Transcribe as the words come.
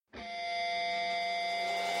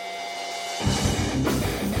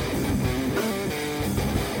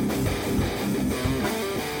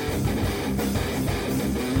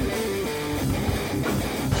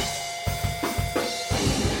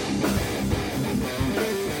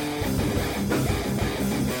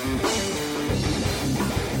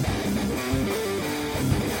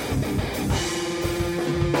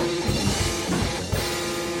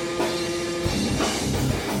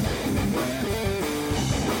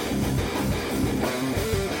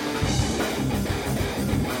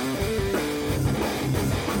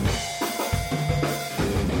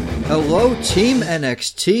Hello, Team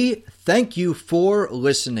NXT. Thank you for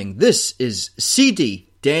listening. This is CD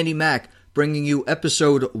Danny Mac bringing you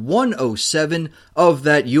episode 107 of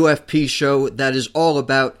that UFP show that is all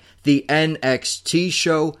about the NXT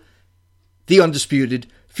show, the Undisputed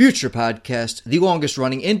Future Podcast, the longest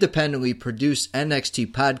running independently produced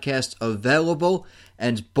NXT podcast available.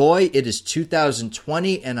 And boy, it is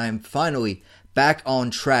 2020 and I'm finally back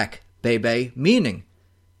on track, baby. Meaning,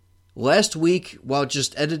 last week, while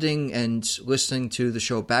just editing and listening to the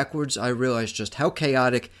show backwards, I realized just how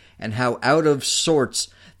chaotic and how out of sorts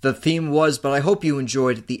the theme was, but I hope you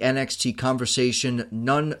enjoyed the NXT conversation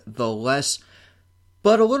nonetheless,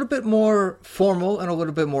 but a little bit more formal and a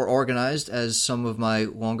little bit more organized, as some of my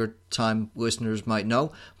longer time listeners might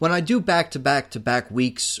know. When I do back-to-back-to-back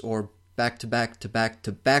weeks, or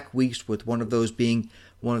back-to-back-to-back-to-back weeks, with one of those being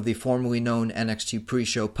one of the formerly known NXT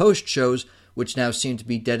pre-show post shows, which now seem to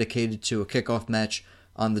be dedicated to a kickoff match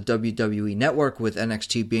on the WWE Network, with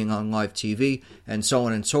NXT being on live TV, and so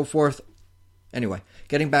on and so forth. Anyway,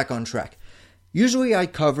 getting back on track. Usually I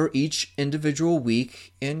cover each individual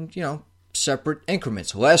week in, separate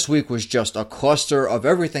increments. Last week was just a cluster of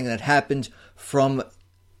everything that happened from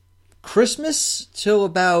Christmas till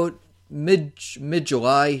about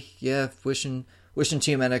mid-July. Yeah, wishing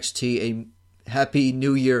Team NXT a happy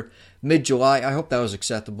new year mid-July. I hope that was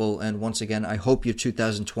acceptable, and once again, I hope your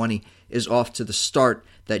 2020 is off to the start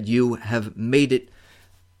that you have made it.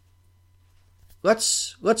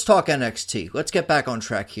 Let's talk NXT. Let's get back on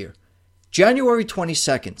track here. January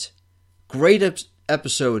 22nd, great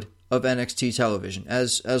episode of NXT television.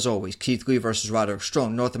 As always, Keith Lee versus Roderick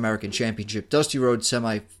Strong, North American Championship, Dusty Rhodes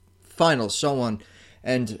semi-final, so on,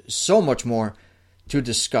 and so much more to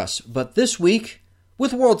discuss. But this week,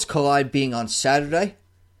 with Worlds Collide being on Saturday,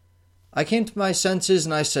 I came to my senses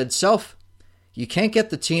and I said, Self, you can't get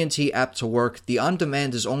the TNT app to work. The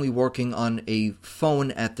on-demand is only working on a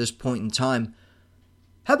phone at this point in time.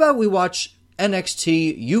 How about we watch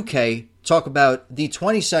NXT UK talk about the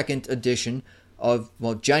 22nd edition of,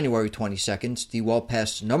 January 22nd, the well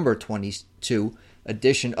past number 22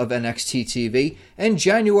 edition of NXT TV, and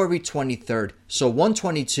January 23rd. So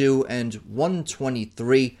 122 and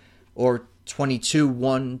 123, or 22,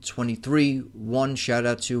 1, 23, 1. Shout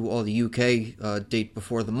out to all the UK date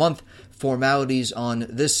before the month formalities on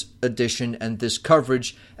this edition and this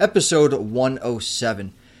coverage, episode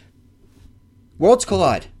 107. Worlds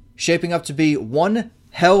Collide, shaping up to be one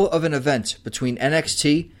hell of an event between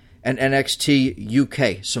NXT and NXT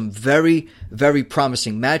UK. Some very, very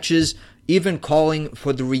promising matches, even calling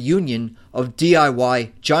for the reunion of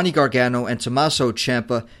DIY, Johnny Gargano, and Tommaso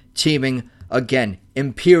Ciampa teaming again.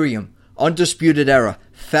 Imperium, Undisputed Era,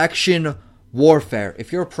 Faction Warfare.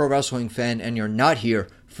 If you're a pro wrestling fan and you're not here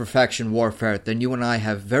for Faction Warfare, then you and I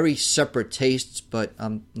have very separate tastes, but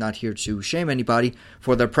I'm not here to shame anybody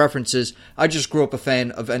for their preferences. I just grew up a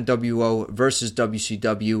fan of NWO versus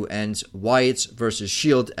WCW, and Wyatt's versus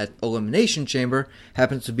Shield at Elimination Chamber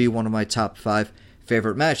happens to be one of my top 5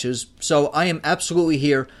 favorite matches, so I am absolutely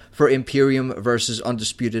here for Imperium versus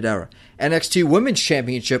Undisputed Era. NXT Women's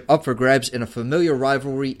Championship up for grabs in a familiar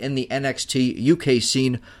rivalry in the NXT UK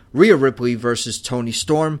scene, Rhea Ripley versus Toni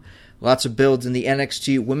Storm. Lots of builds in the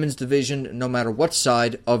NXT Women's division, no matter what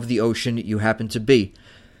side of the ocean you happen to be.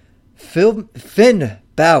 Finn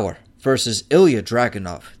Balor versus Ilya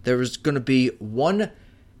Dragunov. There is going to be one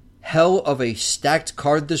hell of a stacked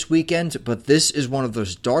card this weekend, but this is one of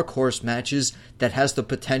those dark horse matches that has the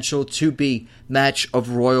potential to be match of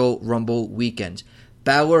Royal Rumble weekend.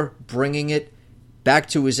 Balor bringing it back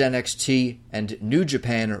to his NXT and New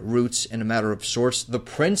Japan roots in a matter of sorts. The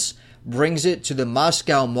Prince brings it to the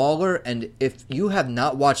Moscow Mauler, and if you have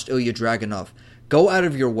not watched Ilya Dragunov, go out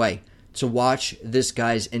of your way to watch this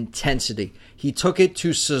guy's intensity. He took it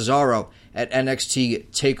to Cesaro at NXT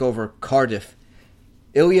TakeOver Cardiff.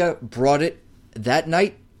 Ilya brought it that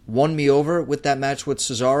night, won me over with that match with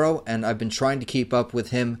Cesaro, and I've been trying to keep up with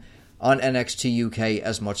him on NXT UK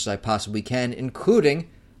as much as I possibly can, including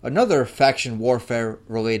another Faction Warfare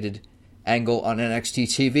related angle on NXT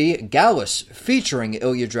TV, Gallus featuring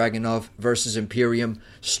Ilya Dragunov versus Imperium,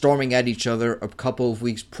 storming at each other a couple of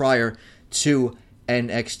weeks prior to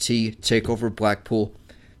NXT TakeOver Blackpool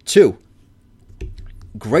 2.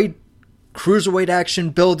 Great cruiserweight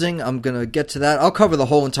action building. I'm going to get to that. I'll cover the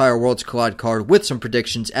whole entire Worlds Collide card with some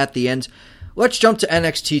predictions at the end. Let's jump to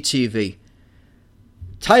NXT TV.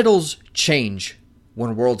 Titles change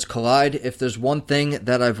when Worlds Collide. If there's one thing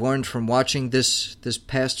that I've learned from watching this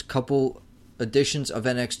past couple editions of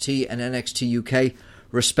NXT and NXT UK,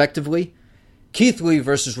 respectively, Keith Lee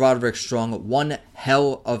versus Roderick Strong, one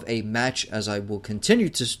hell of a match, as I will continue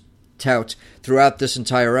to tout throughout this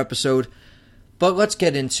entire episode. But let's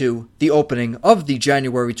get into the opening of the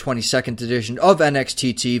January 22nd edition of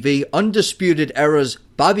NXT TV. Undisputed Era's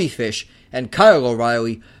Bobby Fish and Kyle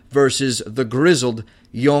O'Reilly versus the grizzled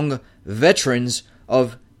young veterans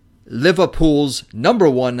of Liverpool's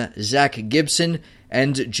 #1 Zach Gibson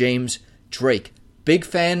and James Drake. Big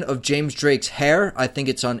fan of James Drake's hair. I think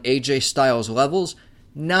it's on AJ Styles levels.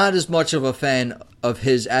 Not as much of a fan of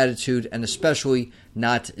his attitude, and especially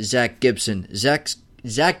not Zach Gibson.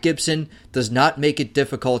 Zach Gibson does not make it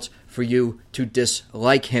difficult for you to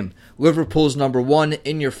dislike him. Liverpool's #1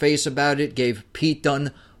 in your face about it, gave Pete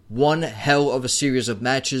Dunne one hell of a series of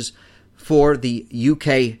matches for the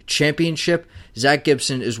UK Championship. Zach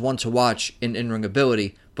Gibson is one to watch in in-ring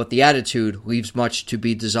ability, but the attitude leaves much to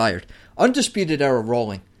be desired. Undisputed Era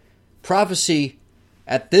rolling. Prophecy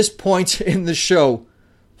at this point in the show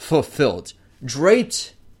fulfilled.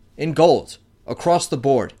 Draped in gold across the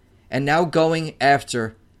board, and now going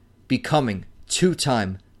after becoming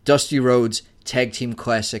two-time Dusty Rhodes Tag Team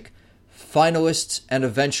Classic finalists and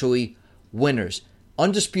eventually winners.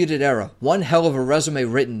 Undisputed Era, one hell of a resume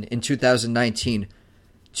written in 2019.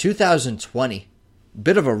 2020,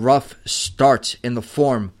 bit of a rough start in the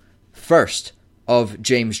form first of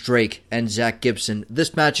James Drake and Zach Gibson.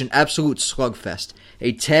 This match an absolute slugfest,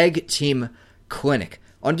 a tag team clinic.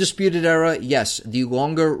 Undisputed Era, yes, the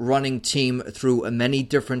longer running team through many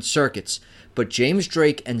different circuits, but James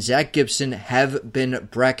Drake and Zach Gibson have been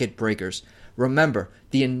bracket breakers. Remember,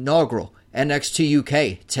 the inaugural NXT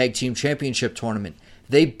UK Tag Team Championship Tournament.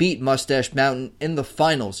 They beat Mustache Mountain in the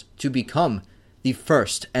finals to become the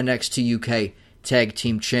first NXT UK Tag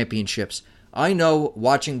Team Championships. I know,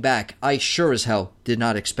 watching back, I sure as hell did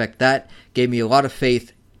not expect that. Gave me a lot of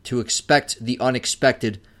faith to expect the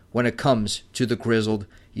unexpected when it comes to the grizzled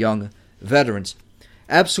young veterans.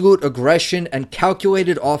 Absolute aggression and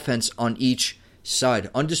calculated offense on each side.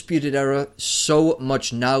 Undisputed Era, so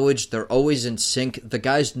much knowledge. They're always in sync. The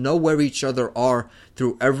guys know where each other are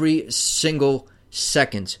through every single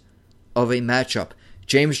second of a matchup.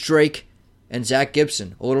 James Drake and Zach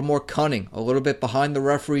Gibson, a little more cunning, a little bit behind the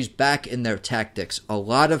referee's back in their tactics. A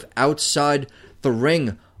lot of outside the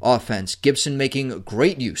ring offense. Gibson making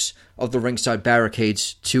great use of the ringside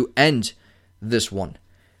barricades to end this one.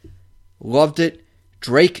 Loved it.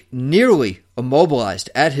 Drake nearly immobilized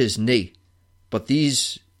at his knee. But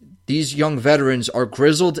these young veterans are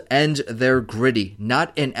grizzled and they're gritty.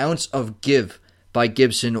 Not an ounce of give by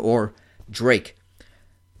Gibson or Drake.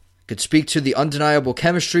 Could speak to the undeniable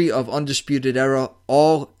chemistry of Undisputed Era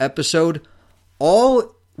all episode.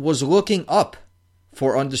 All was looking up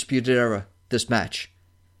for Undisputed Era this match.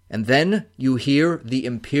 And then you hear the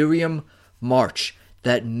Imperium March,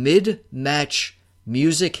 that mid-match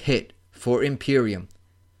music hit for Imperium.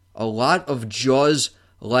 A lot of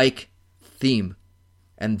Jaws-like theme.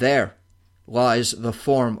 And there lies the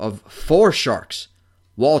form of four Sharks: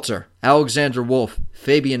 Walter, Alexander Wolf,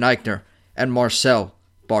 Fabian Eichner, and Marcel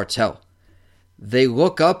Bartel. They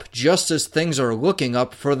look up just as things are looking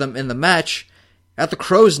up for them in the match at the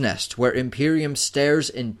Crow's Nest, where Imperium stares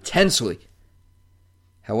intensely.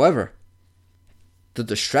 However, the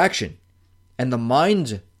distraction and the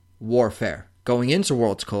mind warfare going into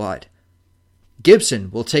Worlds Collide,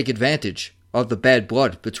 Gibson will take advantage of the bad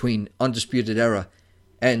blood between Undisputed Era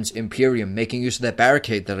and Imperium, making use of that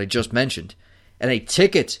barricade that I just mentioned, and a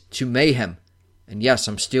ticket to mayhem. And yes,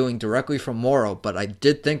 I'm stealing directly from Morrow, but I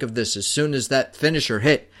did think of this as soon as that finisher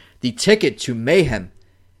hit. The ticket to mayhem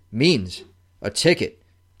means a ticket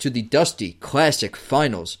to the Dusty Classic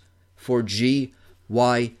Finals for GYV.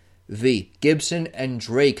 Gibson and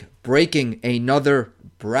Drake breaking another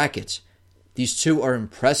bracket. These two are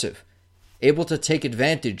impressive, able to take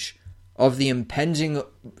advantage of the impending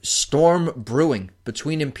storm brewing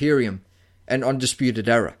between Imperium and Undisputed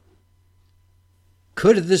Era.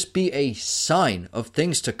 Could this be a sign of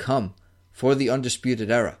things to come for the Undisputed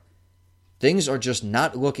Era? Things are just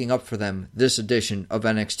not looking up for them this edition of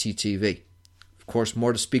NXT TV. Of course,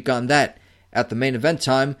 more to speak on that at the main event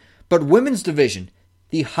time, but women's division,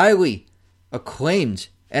 the highly acclaimed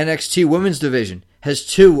NXT women's division, has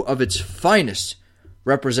two of its finest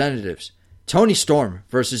representatives. Toni Storm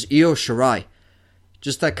versus Io Shirai.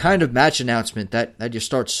 Just that kind of match announcement that you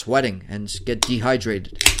start sweating and get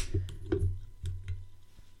dehydrated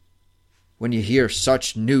when you hear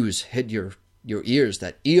such news hit your ears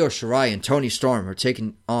that Io Shirai and Toni Storm are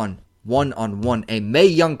taking on one-on-one a Mae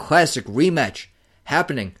Young Classic rematch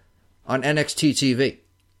happening on NXT TV.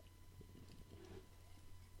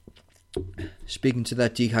 Speaking to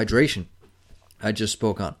that dehydration I just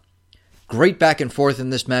spoke on. Great back and forth in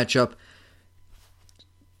this matchup.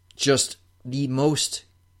 Just the most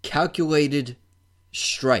calculated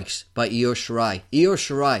strikes by Io Shirai. Io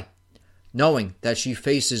Shirai, knowing that she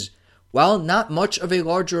faces, while not much of a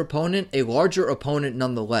larger opponent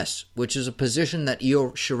nonetheless, which is a position that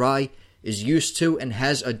Io Shirai is used to and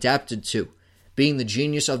has adapted to, being the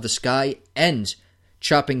genius of the sky and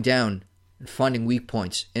chopping down and finding weak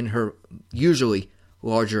points in her usually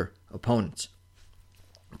larger opponents.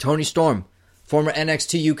 Toni Storm, former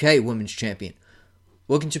NXT UK Women's Champion,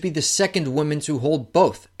 looking to be the second woman to hold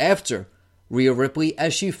both after Rhea Ripley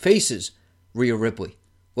as she faces Rhea Ripley,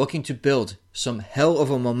 looking to build some hell of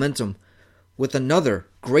a momentum with another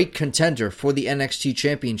great contender for the NXT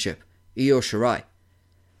Championship, Io Shirai.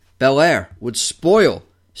 Belair would spoil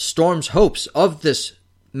Storm's hopes of this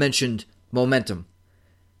mentioned momentum.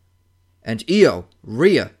 And Io,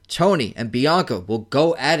 Rhea, Toni, and Bianca will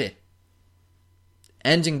go at it.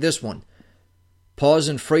 Ending this one. Pause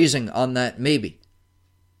and phrasing on that maybe.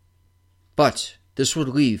 But this would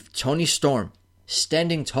leave Toni Storm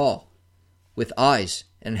standing tall with eyes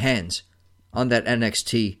and hands on that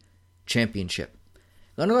NXT Championship.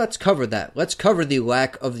 Now let's cover that. Let's cover the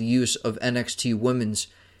lack of the use of NXT Women's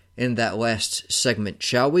in that last segment,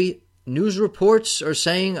 shall we? News reports are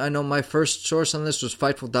saying, I know my first source on this was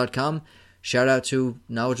Fightful.com. Shout out to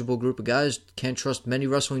knowledgeable group of guys. Can't trust many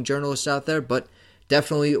wrestling journalists out there, but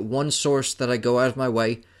definitely one source that I go out of my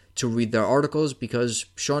way to read their articles because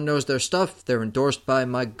Sean knows their stuff. They're endorsed by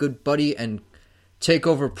my good buddy and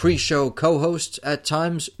TakeOver pre-show co-host at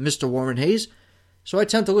times, Mr. Warren Hayes. So I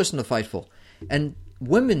tend to listen to Fightful. And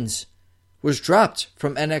Women's was dropped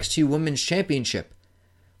from NXT Women's Championship.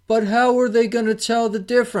 But how are they going to tell the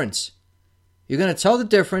difference? You're going to tell the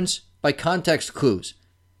difference by context clues.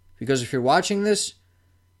 Because if you're watching this,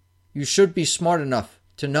 you should be smart enough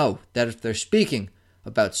to know that if they're speaking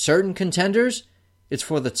about certain contenders, it's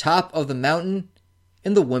for the top of the mountain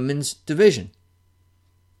in the women's division.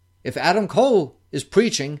 If Adam Cole is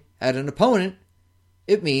preaching at an opponent,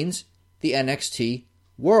 it means the NXT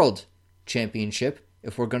World Championship.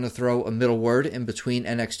 If we're going to throw a middle word in between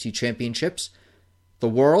NXT championships, the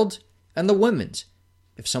world and the women's.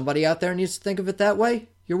 If somebody out there needs to think of it that way,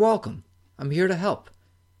 you're welcome. I'm here to help.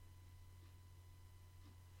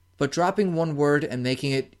 But dropping one word and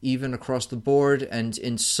making it even across the board and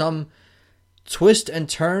in some twist and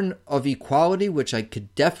turn of equality, which I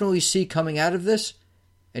could definitely see coming out of this,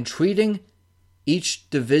 and treating each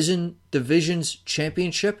division's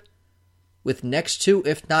championship with next to,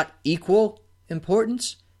 if not equal,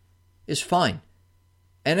 importance, is fine.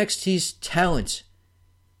 NXT's talent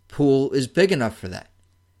pool is big enough for that.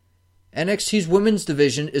 NXT's women's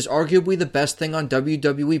division is arguably the best thing on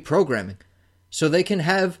WWE programming, so they can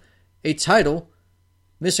have a title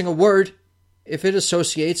missing a word if it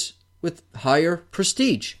associates with higher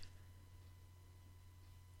prestige.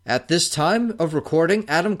 At this time of recording,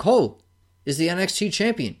 Adam Cole is the NXT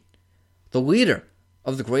champion. The leader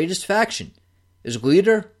of the greatest faction is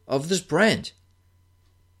leader of this brand.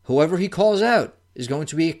 Whoever he calls out is going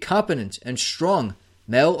to be a competent and strong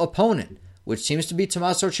male opponent, which seems to be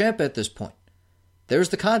Tommaso Ciampa at this point. There's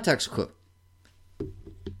the context clue.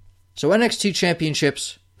 So NXT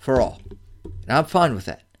championships for all. And I'm fine with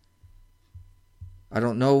that. I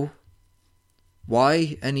don't know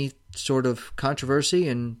why any sort of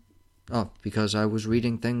controversy because I was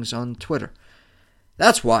reading things on Twitter.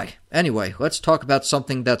 That's why. Anyway, let's talk about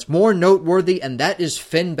something that's more noteworthy, and that is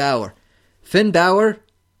Finn Balor. Finn Balor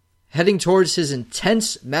heading towards his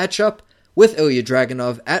intense matchup with Ilya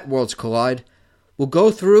Dragunov at Worlds Collide will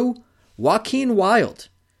go through Joaquin Wilde.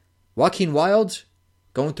 Joaquin Wilde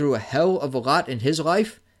going through a hell of a lot in his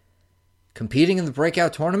life, competing in the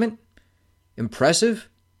Breakout Tournament. Impressive.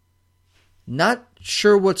 Not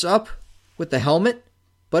sure what's up with the helmet,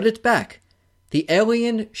 but it's back. The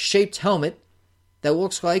alien-shaped helmet that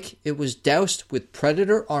looks like it was doused with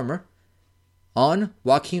Predator armor on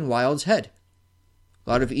Joaquin Wilde's head. A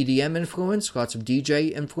lot of EDM influence, lots of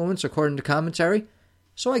DJ influence according to commentary,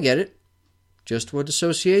 so I get it. Just what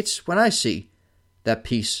associates when I see that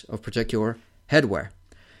piece of particular headwear.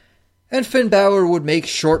 And Finn Balor would make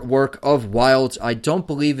short work of Wilde. I don't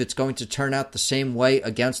believe it's going to turn out the same way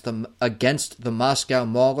against the Moscow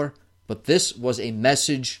Mauler, but this was a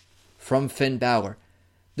message from Finn Balor.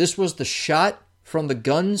 This was the shot from the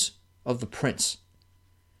guns of the Prince.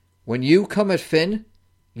 When you come at Finn,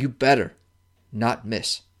 you better not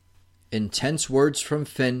miss. Intense words from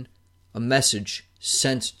Finn, a message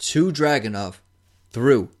sent to Dragunov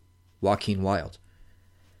through Joaquin Wilde.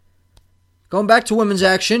 Going back to women's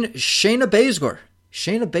action, Shayna Baszler.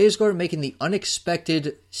 Shayna Baszler making the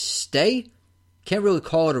unexpected stay. Can't really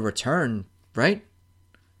call it a return, right?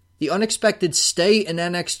 The unexpected stay in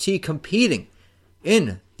NXT, competing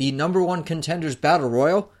in the number one contenders battle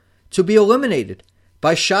royal to be eliminated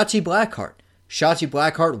by Shotzi Blackheart. Shotzi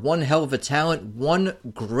Blackheart, one hell of a talent, one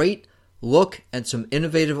great look and some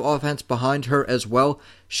innovative offense behind her as well.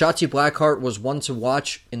 Shotzi Blackheart was one to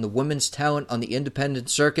watch in the women's talent on the independent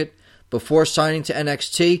circuit before signing to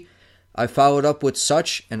NXT. I followed up with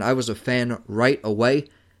such, and I was a fan right away.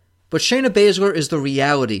 But Shayna Baszler is the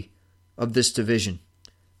reality of this division,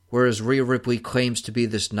 whereas Rhea Ripley claims to be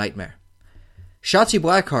this nightmare. Shotzi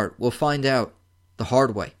Blackheart will find out the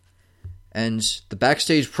hard way. And the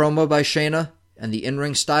backstage promo by Shayna and the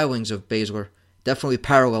in-ring stylings of Baszler definitely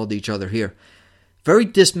paralleled each other here. Very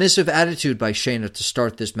dismissive attitude by Shayna to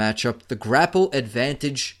start this matchup. The grapple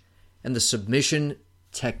advantage and the submission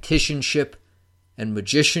tacticianship and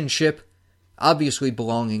magicianship obviously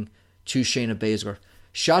belonging to Shayna Baszler.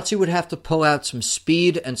 Shotzi would have to pull out some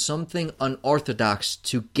speed and something unorthodox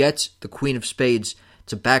to get the Queen of Spades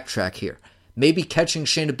to backtrack here. Maybe catching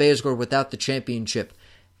Shayna Baszler without the championship.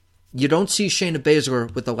 You don't see Shayna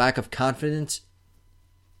Baszler with a lack of confidence,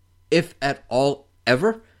 if at all,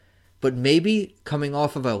 ever. But maybe coming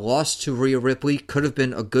off of a loss to Rhea Ripley could have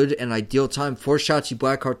been a good and ideal time for Shotzi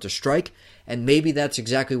Blackheart to strike. And maybe that's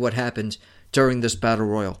exactly what happened during this Battle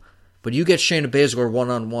Royal. But you get Shayna Baszler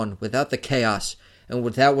one-on-one without the chaos and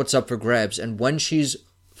without what's up for grabs. And when she's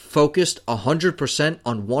focused 100%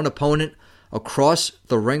 on one opponent across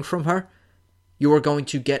the ring from her, you are going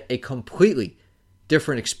to get a completely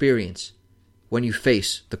different experience when you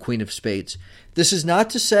face the Queen of Spades. This is not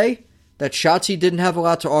to say that Shotzi didn't have a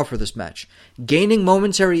lot to offer this match. Gaining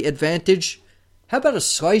momentary advantage. How about a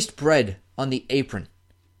sliced bread on the apron?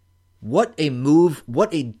 What a move.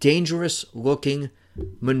 What a dangerous looking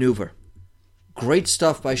maneuver. Great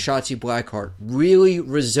stuff by Shotzi Blackheart. Really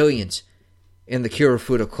resilient in the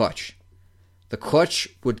Kirifuda clutch. The clutch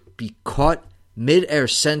would be caught mid-air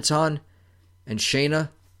senton, and Shayna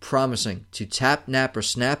promising to tap, nap, or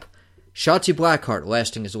snap. Shotzi Blackheart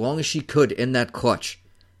lasting as long as she could in that clutch.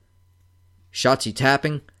 Shotzi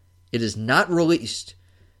tapping. It is not released.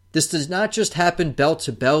 This does not just happen bell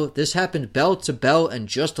to bell. This happened bell to bell and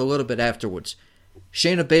just a little bit afterwards.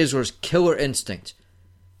 Shayna Baszler's killer instinct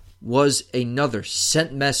was another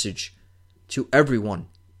sent message to everyone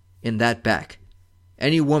in that back.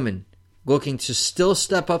 Any woman looking to still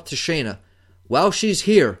step up to Shayna while she's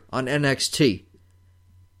here on NXT,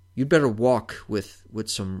 you better walk with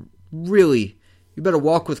some really, you better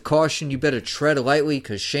walk with caution. You better tread lightly,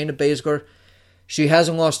 because Shayna Baszler, she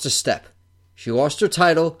hasn't lost a step. She lost her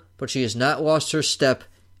title, but she has not lost her step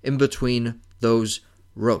in between those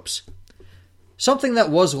ropes. Something that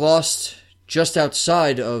was lost just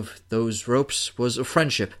outside of those ropes was a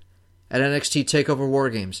friendship at NXT TakeOver War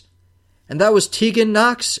Games. And that was Tegan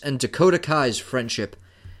Nox and Dakota Kai's friendship.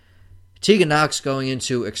 Tegan Nox going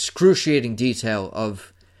into excruciating detail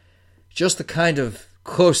of just the kind of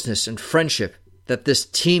closeness and friendship that this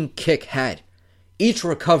Team Kick had, each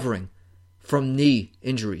recovering from knee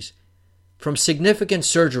injuries, from significant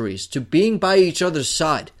surgeries, to being by each other's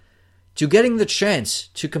side, to getting the chance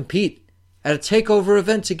to compete at a TakeOver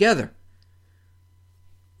event together.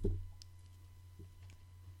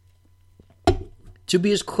 To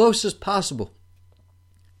be as close as possible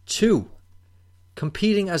to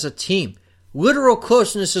competing as a team. Literal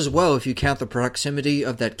closeness as well, if you count the proximity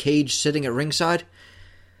of that cage sitting at ringside.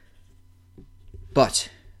 But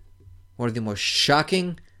one of the most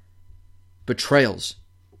shocking betrayals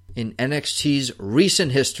in NXT's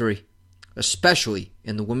recent history, especially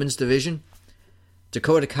in the women's division,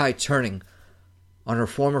 Dakota Kai turning on her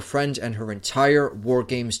former friend and her entire War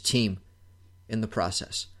Games team in the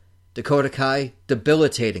process. Dakota Kai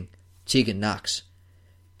debilitating Tegan Nox,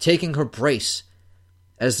 taking her brace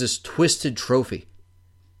as this twisted trophy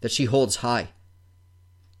that she holds high.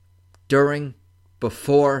 During,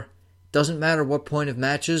 before, doesn't matter what point of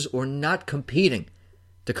matches or not competing,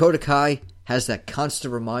 Dakota Kai has that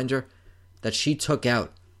constant reminder that she took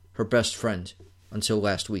out her best friend until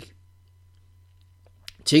last week.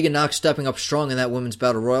 Tegan Nox stepping up strong in that Women's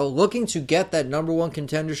Battle Royal, looking to get that number one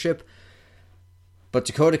contendership. But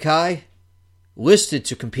Dakota Kai, listed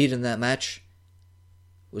to compete in that match,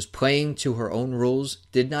 was playing to her own rules,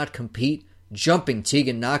 did not compete, jumping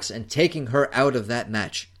Tegan Nox and taking her out of that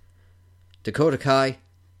match. Dakota Kai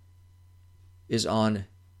is on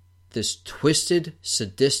this twisted,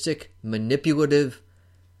 sadistic, manipulative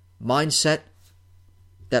mindset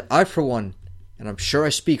that I, for one, and I'm sure I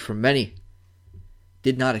speak for many,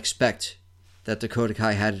 did not expect that Dakota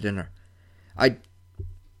Kai had it in her.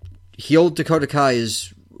 Heel Dakota Kai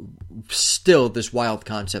is still this wild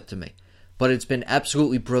concept to me, but it's been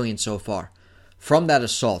absolutely brilliant so far. From that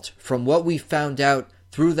assault, from what we found out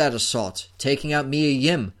through that assault, taking out Mia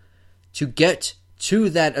Yim to get to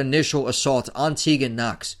that initial assault on Tegan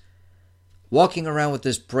Nox. Walking around with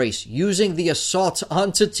this brace, using the assault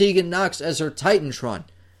onto Tegan Nox as her Titantron,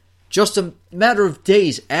 just a matter of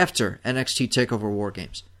days after NXT TakeOver War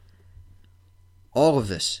Games. All of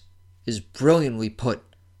this is brilliantly put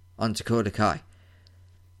on Dakota Kai.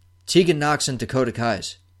 Tegan Nox and Dakota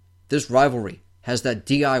Kai's. This rivalry has that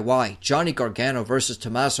DIY, Johnny Gargano versus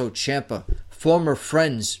Tommaso Ciampa, former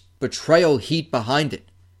friends, betrayal heat behind it.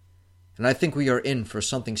 And I think we are in for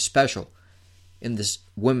something special in this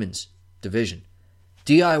women's division.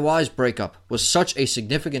 DIY's breakup was such a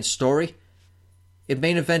significant story, it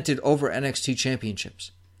main evented over NXT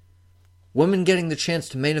championships. Women getting the chance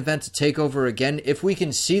to main event to take over again, if we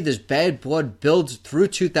can see this bad blood build through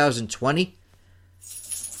 2020.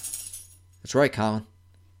 That's right, Colin.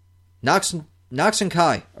 Nox and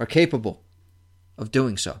Kai are capable of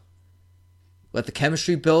doing so. Let the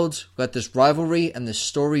chemistry build, let this rivalry and this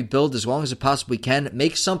story build as long as it possibly can.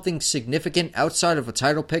 Make something significant outside of a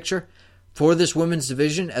title picture for this women's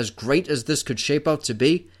division, as great as this could shape up to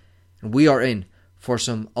be. And we are in for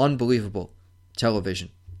some unbelievable television.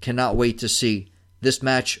 Cannot wait to see this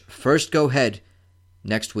match first go head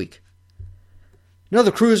next week.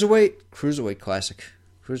 Another Cruiserweight Classic.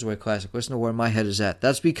 Cruiserweight Classic. Listen to where my head is at.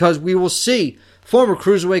 That's because we will see former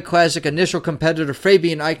Cruiserweight Classic initial competitor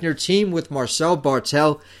Fabian Aichner team with Marcel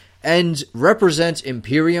Bartel and represent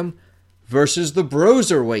Imperium versus the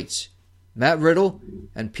Broserweights, Matt Riddle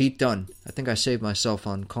and Pete Dunne. I think I saved myself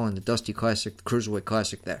on calling the Dusty Classic the Cruiserweight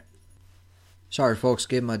Classic there. Sorry, folks.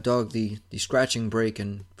 Gave my dog the scratching break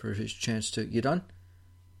and for his chance to... You done?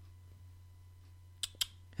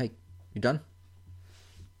 Hey, you done?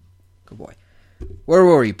 Good boy. Where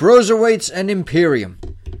were we? Broserweights and Imperium.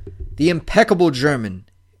 The impeccable German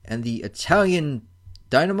and the Italian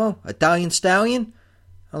Dynamo? Italian Stallion?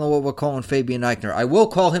 I don't know what we're calling Fabian Aichner. I will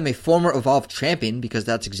call him a former Evolved champion because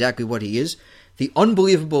that's exactly what he is. The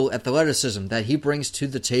unbelievable athleticism that he brings to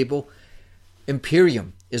the table.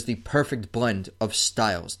 Imperium is the perfect blend of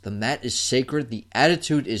styles. The mat is sacred, the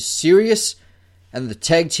attitude is serious, and the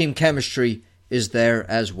tag team chemistry is there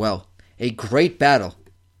as well. A great battle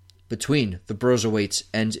between the Broserweights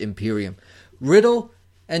and Imperium. Riddle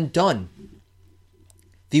and Dunne.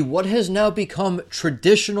 The what has now become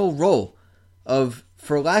traditional role of,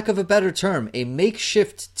 for lack of a better term, a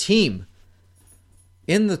makeshift team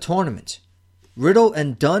in the tournament. Riddle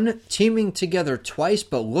and Dunne teaming together twice,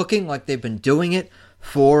 but looking like they've been doing it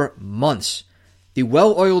for months. The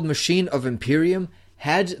well-oiled machine of Imperium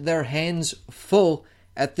had their hands full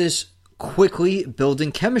at this quickly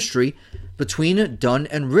building chemistry between Dunne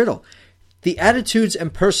and Riddle. The attitudes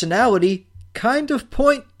and personality kind of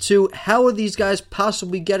point to how are these guys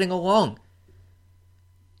possibly getting along.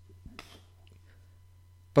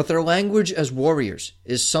 But their language as warriors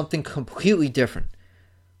is something completely different.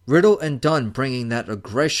 Riddle and Dunne bringing that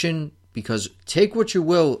aggression, because take what you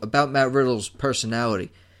will about Matt Riddle's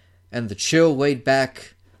personality and the chill, laid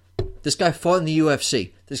back. This guy fought in the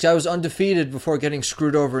UFC. This guy was undefeated before getting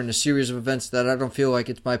screwed over in a series of events that I don't feel like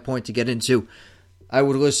it's my point to get into. I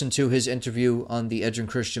would listen to his interview on the Edge and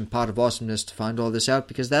Christian Pod of Awesomeness to find all this out,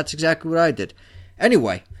 because that's exactly what I did.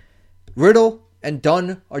 Anyway, Riddle and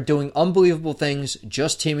Dunne are doing unbelievable things,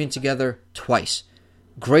 just teaming together twice.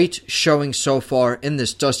 Great showing so far in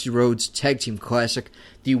this Dusty Rhodes Tag Team Classic.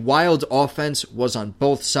 The wild offense was on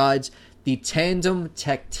both sides. The tandem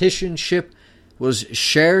tacticianship was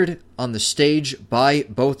shared on the stage by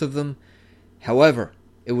both of them. However,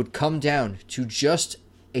 it would come down to just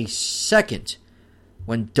a second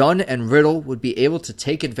when Dunne and Riddle would be able to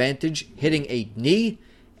take advantage, hitting a knee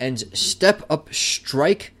and step-up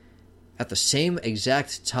strike at the same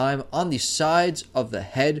exact time on the sides of the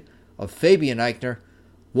head of Fabian Aichner.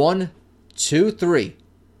 1, 2, 3.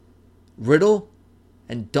 Riddle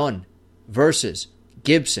and Dunne versus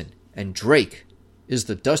Gibson and Drake is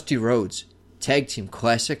the Dusty Rhodes Tag Team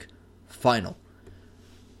Classic Final.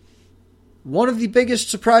 One of the biggest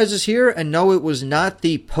surprises here, and no, it was not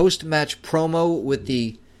the post-match promo with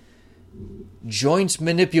the joint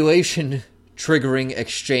manipulation triggering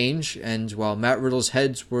exchange, and while Matt Riddle's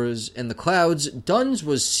head was in the clouds, Dunne's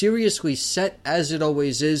was seriously set as it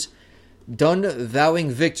always is. Dunne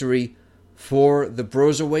vowing victory for the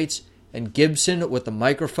Broserweights, and Gibson with the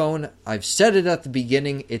microphone. I've said it at the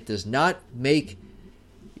beginning, it does not make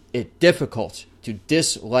it difficult to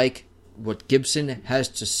dislike what Gibson has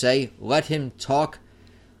to say. Let him talk.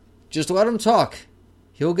 Just let him talk.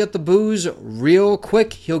 He'll get the booze real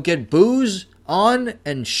quick. He'll get booze on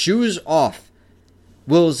and shoes off.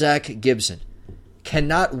 Will Zach Gibson.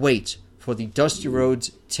 Cannot wait for the Dusty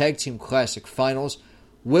Rhodes Tag Team Classic Finals.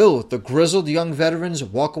 Will the grizzled young veterans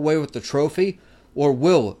walk away with the trophy, or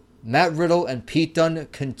will Matt Riddle and Pete Dunne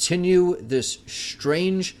continue this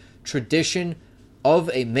strange tradition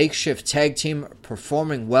of a makeshift tag team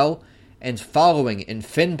performing well and following in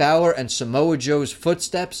Finn Balor and Samoa Joe's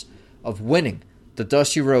footsteps of winning the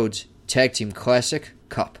Dusty Rhodes Tag Team Classic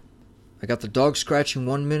Cup? I got the dog scratching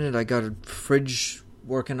 1 minute. I got a fridge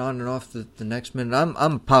working on and off the next minute.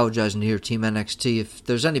 I'm apologizing here, Team NXT, if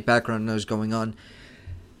there's any background noise going on.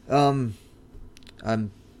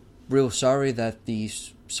 I'm real sorry that the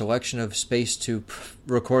selection of space to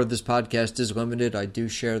record this podcast is limited. I do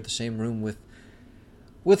share the same room with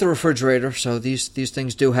a refrigerator, so these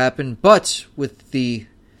things do happen. But with the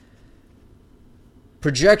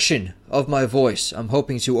projection of my voice, I'm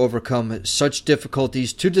hoping to overcome such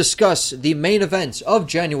difficulties to discuss the main event of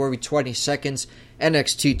January 22nd's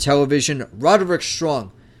NXT television. Roderick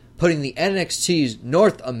Strong putting the NXT's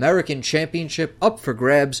North American Championship up for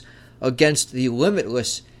grabs against the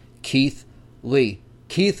limitless Keith Lee.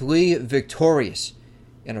 Keith Lee victorious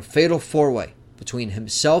in a fatal four-way between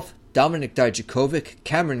himself, Dominik Dijakovic,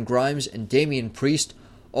 Cameron Grimes, and Damian Priest,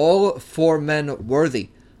 all four men worthy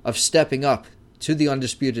of stepping up to the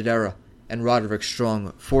Undisputed Era and Roderick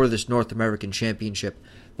Strong for this North American Championship.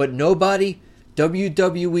 But nobody,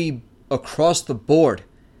 WWE across the board,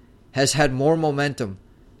 has had more momentum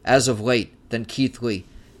as of late than Keith Lee.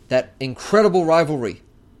 That incredible rivalry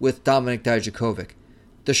with Dominik Dijakovic.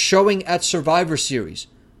 The showing at Survivor Series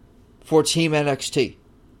for Team NXT.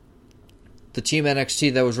 The Team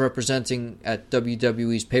NXT that was representing at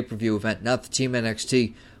WWE's pay-per-view event, not the Team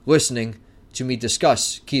NXT listening to me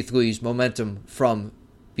discuss Keith Lee's momentum from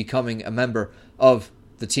becoming a member of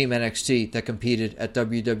the Team NXT that competed at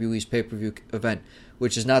WWE's pay-per-view event,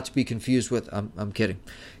 which is not to be confused with, I'm kidding.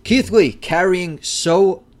 Keith Lee carrying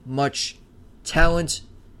so much talent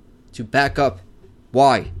to back up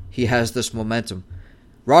why he has this momentum.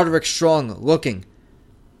 Roderick Strong looking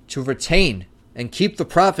to retain and keep the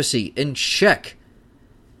prophecy in check.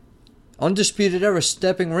 Undisputed Era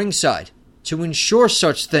stepping ringside to ensure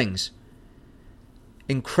such things.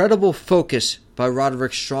 Incredible focus by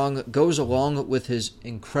Roderick Strong goes along with his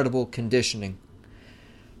incredible conditioning.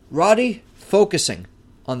 Roddy focusing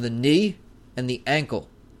on the knee and the ankle.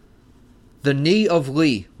 The knee of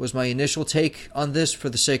Lee was my initial take on this for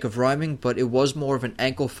the sake of rhyming, but it was more of an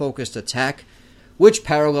ankle-focused attack, which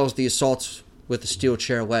parallels the assaults with the steel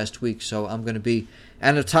chair last week, so I'm going to be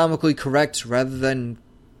anatomically correct rather than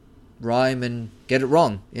rhyme and get it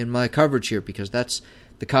wrong in my coverage here, because that's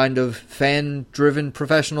the kind of fan-driven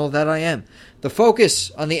professional that I am. The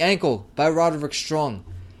focus on the ankle by Roderick Strong.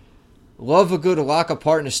 Love a good lock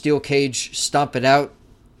apart in a steel cage, stomp it out,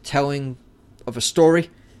 telling of a story.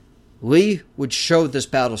 Lee would show this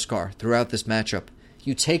battle scar throughout this matchup.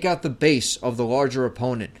 You take out the base of the larger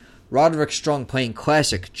opponent. Roderick Strong playing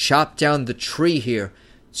classic chop down the tree here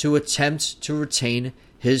to attempt to retain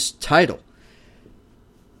his title.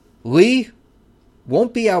 Lee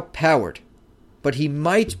won't be outpowered, but he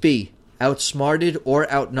might be outsmarted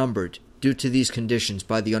or outnumbered due to these conditions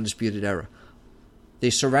by the Undisputed Era. They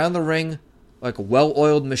surround the ring like a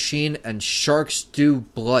well-oiled machine, and sharks do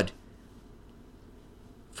blood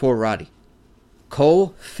for Roddy.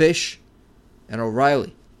 Cole, Fish, and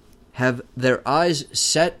O'Reilly have their eyes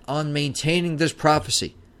set on maintaining this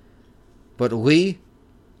prophecy, but Lee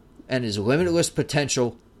and his limitless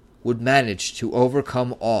potential would manage to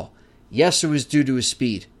overcome all. Yes, it was due to his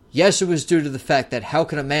speed. Yes, it was due to the fact that how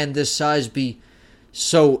can a man this size be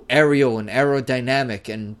so aerial and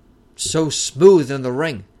aerodynamic and so smooth in the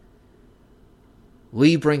ring?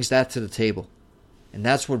 Lee brings that to the table, and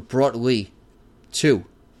that's what brought Lee to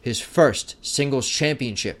his first singles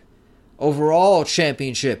championship, overall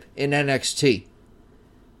championship in NXT.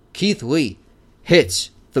 Keith Lee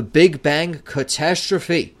hits the Big Bang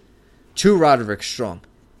catastrophe to Roderick Strong,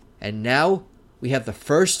 and now we have the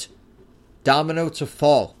first domino to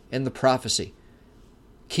fall in the prophecy.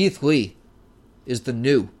 Keith Lee is the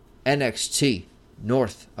new NXT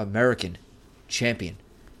North American champion.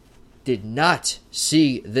 Did not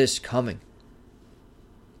see this coming.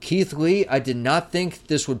 Keith Lee, I did not think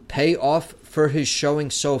this would pay off for his showing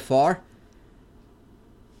so far.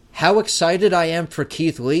 How excited I am for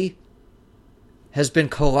Keith Lee has been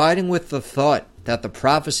colliding with the thought that the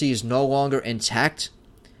prophecy is no longer intact.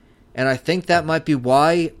 And I think that might be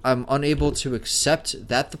why I'm unable to accept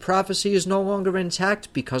that the prophecy is no longer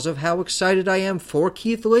intact, because of how excited I am for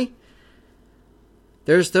Keith Lee.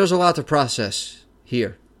 There's a lot to process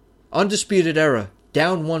here. Undisputed Era,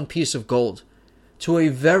 down one piece of gold to a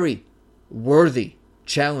very worthy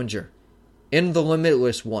challenger in the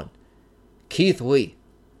Limitless One. Keith Lee.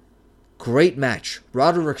 Great match.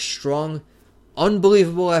 Roderick Strong,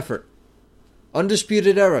 unbelievable effort.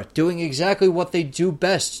 Undisputed Era doing exactly what they do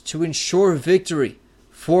best to ensure victory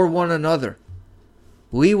for one another.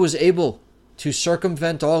 Lee was able to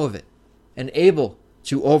circumvent all of it and able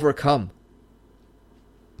to overcome.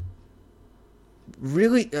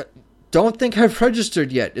 Really, don't think I've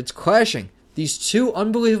registered yet. It's clashing. These two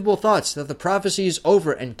unbelievable thoughts that the prophecy is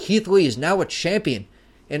over and Keith Lee is now a champion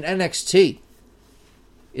in NXT.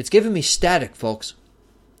 It's giving me static, folks.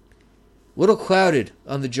 Little clouded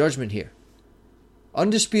on the judgment here.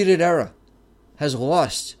 Undisputed Era has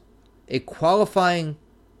lost a qualifying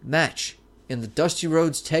match in the Dusty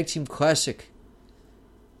Rhodes Tag Team Classic.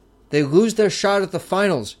 They lose their shot at the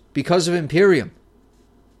finals because of Imperium.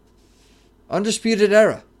 Undisputed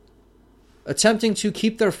Era, attempting to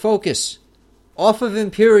keep their focus off of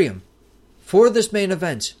Imperium for this main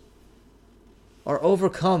event, are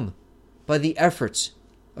overcome by the efforts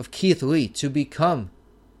of Keith Lee to become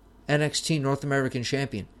NXT North American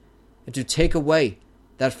Champion and to take away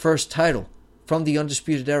that first title from the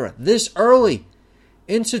Undisputed Era this early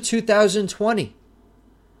into 2020.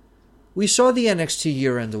 We saw the NXT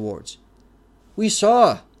year-end awards. We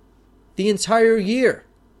saw the entire year,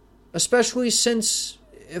 especially since,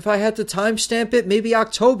 if I had to timestamp it, maybe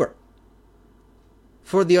October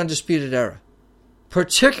for the Undisputed Era,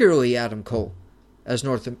 particularly Adam Cole as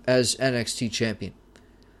NXT champion.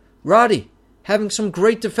 Roddy having some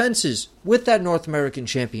great defenses with that North American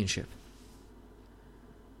Championship.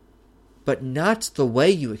 But not the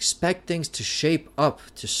way you expect things to shape up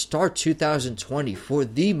to start 2020 for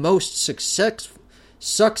the most successful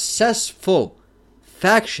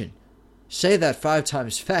faction, say that 5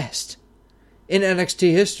 times fast, in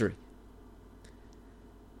NXT history.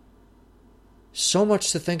 So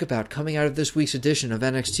much to think about coming out of this week's edition of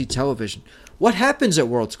NXT Television. What happens at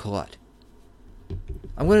Worlds Collide?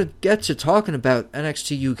 I'm going to get to talking about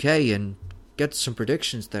NXT UK and get some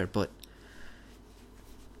predictions there, but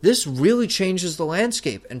this really changes the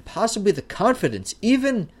landscape and possibly the confidence,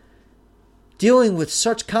 even dealing with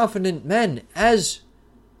such confident men as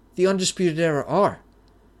the Undisputed Era are.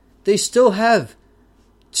 They still have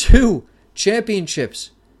 2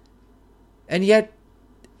 championships, and yet,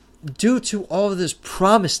 due to all of this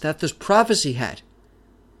promise that this prophecy had,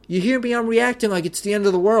 you hear me, I'm reacting like it's the end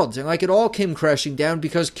of the world and like it all came crashing down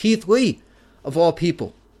because Keith Lee, of all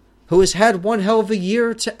people, who has had one hell of a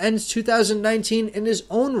year to end 2019 in his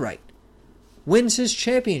own right, wins his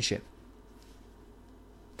championship.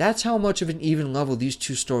 That's how much of an even level these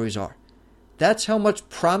two stories are. That's how much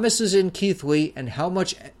promise is in Keith Lee and how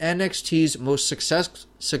much NXT's most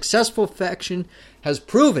successful faction has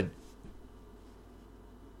proven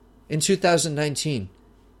in 2019.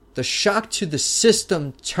 The shock to the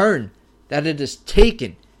system turn that it has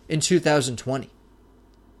taken in 2020.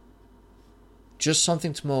 Just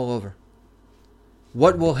something to mull over.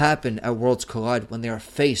 What will happen at Worlds Collide when they are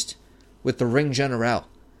faced with the Ring General,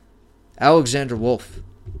 Alexander Wolf,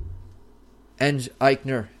 and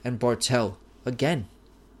Eichner and Bartel again?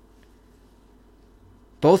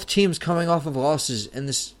 Both teams coming off of losses in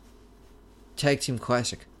this Tag Team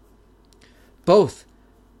Classic. Both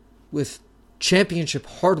with championship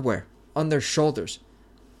hardware on their shoulders,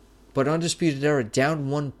 but Undisputed Era down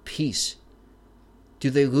 1 piece.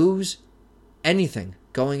 Do they lose anything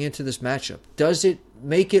going into this matchup? Does it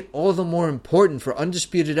make it all the more important for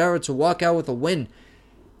Undisputed Era to walk out with a win?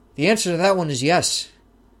 The answer to that one is yes.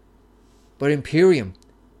 But Imperium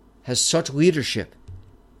has such leadership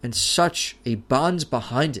and such a bonds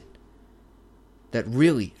behind it that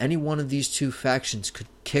really any one of these two factions could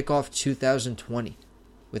kick off 2020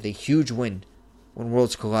 with a huge win when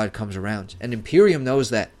Worlds Collide comes around. And Imperium knows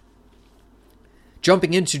that.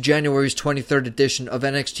 Jumping into January's 23rd edition of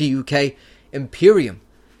NXT UK, Imperium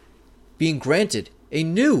being granted a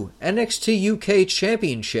new NXT UK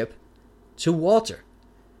championship to Walter.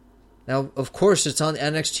 Now, of course, it's on the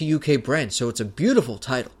NXT UK brand, so it's a beautiful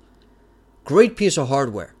title. Great piece of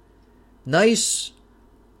hardware. Nice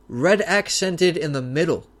red accented in the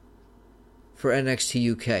middle for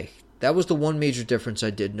NXT UK. That was the one major difference I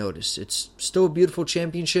did notice. It's still a beautiful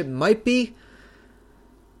championship. Might be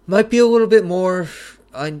a little bit more.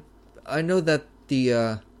 I know that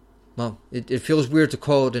the it feels weird to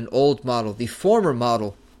call it an old model. The former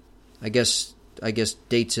model, I guess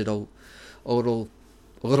dates it a little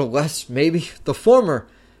less maybe. The former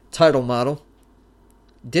title model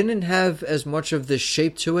didn't have as much of the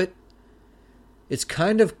shape to it. It's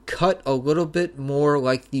kind of cut a little bit more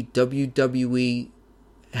like the WWE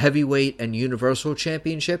Heavyweight and Universal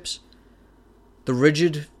Championships. The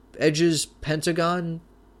rigid edges, pentagon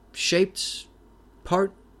shaped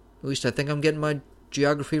part. At least I think I'm getting my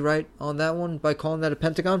geography right on that one by calling that a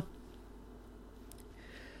pentagon.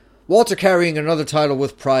 Walter carrying another title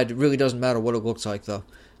with pride. It really doesn't matter what it looks like, though.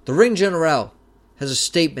 The Ring General has a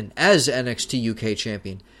statement as NXT UK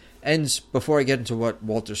champion. And before I get into what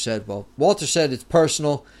Walter said, well, Walter said it's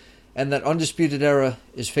personal and that Undisputed Era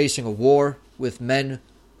is facing a war with men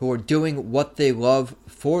who are doing what they love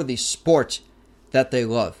for the sport that they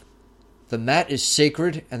love. The mat is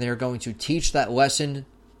sacred, and they are going to teach that lesson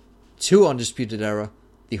to Undisputed Era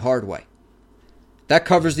the hard way. That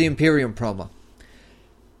covers the Imperium promo.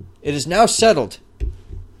 It is now settled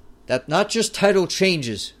that not just title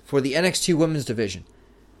changes for the NXT Women's Division,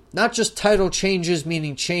 not just title changes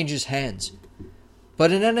meaning changes hands,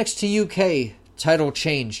 but an NXT UK title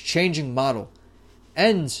change, changing model,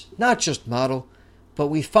 and not just model, but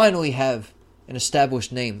we finally have an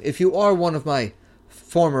established name. If you are one of my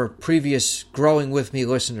former previous Growing With Me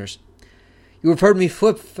listeners, you have heard me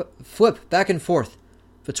flip back and forth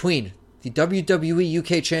between the WWE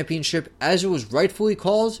UK Championship as it was rightfully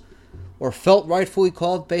called, or felt rightfully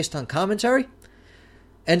called based on commentary,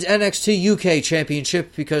 and NXT UK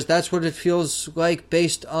Championship because that's what it feels like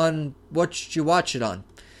based on what you watch it on,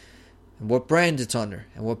 and what brand it's under,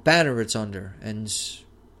 and what banner it's under, and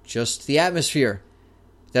just the atmosphere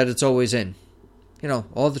that it's always in. You know,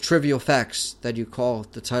 all the trivial facts that you call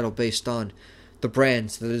the title based on the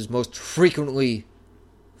brands that is most frequently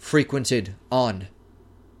frequented on.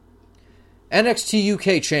 NXT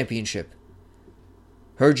UK Championship.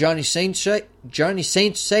 Heard Johnny Saint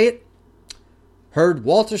say it. Heard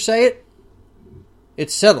Walter say it.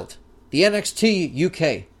 It's settled. The NXT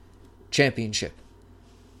UK Championship.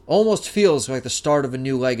 Almost feels like the start of a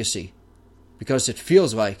new legacy, because it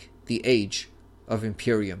feels like the age of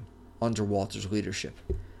Imperium under Walter's leadership.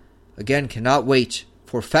 Again, cannot wait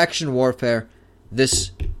for faction warfare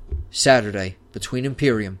this Saturday between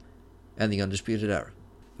Imperium and the Undisputed Era.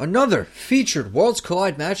 Another featured Worlds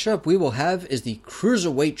Collide matchup we will have is the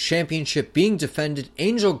Cruiserweight Championship being defended.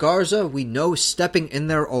 Angel Garza, we know, stepping in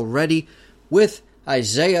there already with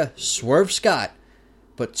Isaiah Swerve Scott.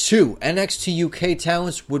 But two NXT UK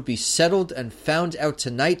talents would be settled and found out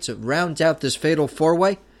tonight to round out this fatal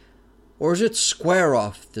four-way. Or is it square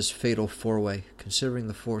off this fatal four-way, considering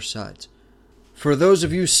the four sides? For those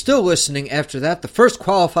of you still listening after that, the first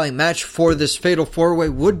qualifying match for this fatal four-way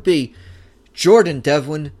would be Jordan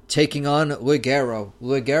Devlin taking on Ligero.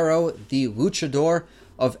 Ligero, the luchador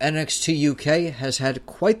of NXT UK, has had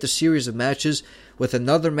quite the series of matches with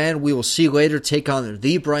another man we will see later take on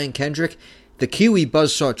the Brian Kendrick, the Kiwi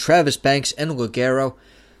Buzzsaw Travis Banks, and Ligero.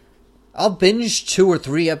 I'll binge 2 or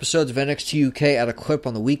 3 episodes of NXT UK at a clip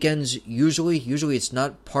on the weekends. Usually it's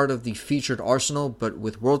not part of the featured arsenal, but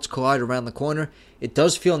with Worlds Collide around the corner, it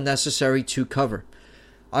does feel necessary to cover.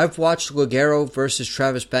 I've watched Ligero versus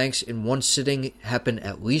Travis Banks in one sitting happen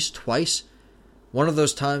at least twice. One of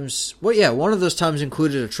those times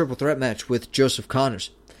included a triple threat match with Joseph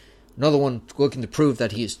Connors. Another one looking to prove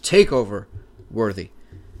that he is takeover worthy.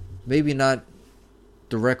 Maybe not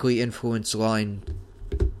directly influence line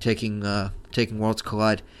taking Worlds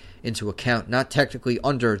Collide into account. Not technically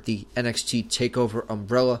under the NXT TakeOver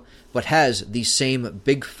umbrella, but has the same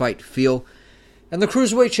big fight feel. And the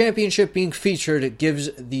Cruiserweight Championship being featured gives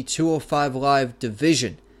the 205 Live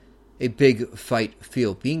division a big fight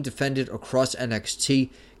feel. Being defended across NXT,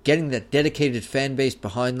 getting that dedicated fan base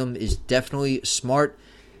behind them is definitely smart.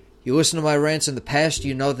 You listen to my rants in the past,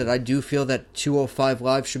 you know that I do feel that 205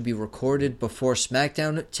 Live should be recorded before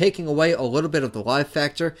SmackDown, taking away a little bit of the live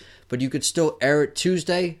factor, but you could still air it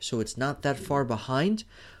Tuesday, so it's not that far behind.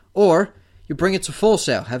 Or you bring it to Full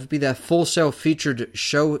Sail, have it be that Full Sail featured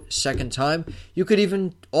show second time. You could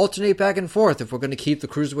even alternate back and forth if we're going to keep the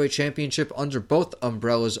Cruiserweight Championship under both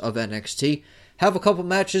umbrellas of NXT. Have a couple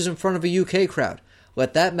matches in front of a UK crowd.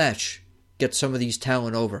 Let that match get some of these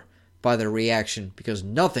talent over by their reaction, because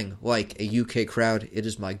nothing like a UK crowd. It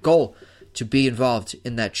is my goal to be involved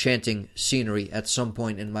in that chanting scenery at some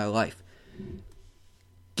point in my life.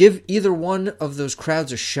 Give either one of those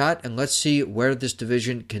crowds a shot, and let's see where this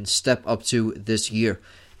division can step up to this year.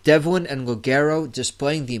 Devlin and Ligero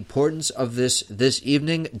displaying the importance of this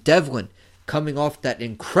evening. Devlin coming off that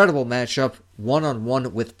incredible matchup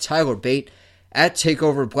one-on-one with Tyler Bate at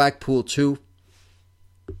TakeOver Blackpool 2.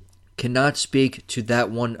 Cannot speak to that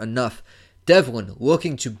one enough. Devlin,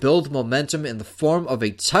 looking to build momentum in the form of a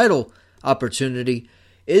title opportunity,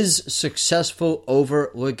 is successful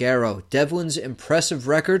over Ligero. Devlin's impressive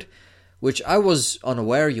record, which I was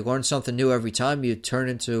unaware. You learn something new every time you turn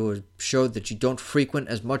into a show that you don't frequent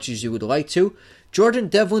as much as you would like to. Jordan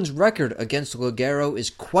Devlin's record against Ligero is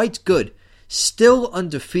quite good. Still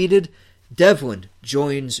undefeated, Devlin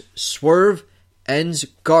joins Swerve ends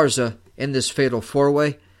Garza in this fatal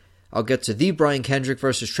four-way. I'll get to the Brian Kendrick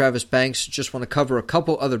versus Travis Banks. Just want to cover a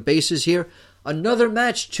couple other bases here. Another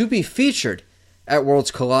match to be featured at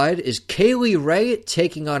Worlds Collide is Kaylee Ray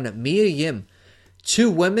taking on Mia Yim.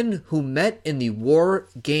 Two women who met in the War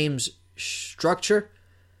Games structure,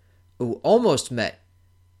 who almost met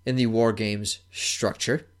in the War Games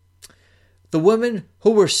structure. The women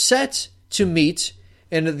who were set to meet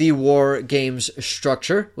in the War Games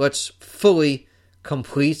structure. Let's fully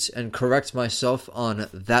complete and correct myself on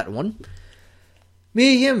that one.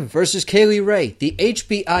 Mia Yim versus Kaylee Ray. The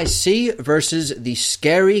HBIC versus the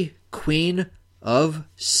Scary Queen of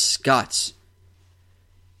Scots.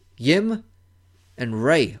 Yim and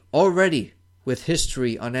Ray already with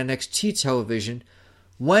history on NXT television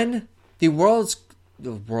when the Worlds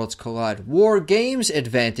Collide War Games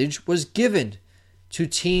advantage was given to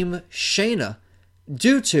Team Shayna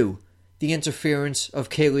due to the interference of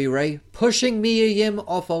Kaylee Ray pushing Mia Yim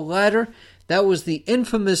off a ladder. That was the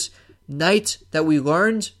infamous night that we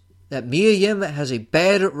learned that Mia Yim has a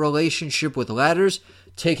bad relationship with ladders,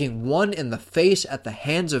 taking one in the face at the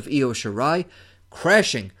hands of Io Shirai,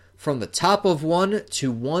 crashing from the top of one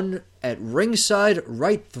to one at ringside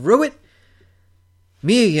right through it.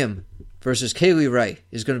 Mia Yim versus Kaylee Ray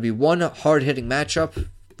is going to be one hard-hitting matchup.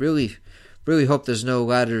 Really hope there's no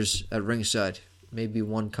ladders at ringside. Maybe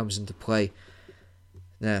one comes into play.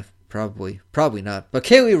 Nah, probably not. But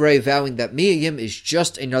Kaylee Ray vowing that Mia Yim is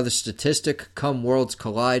just another statistic come Worlds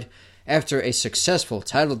Collide after a successful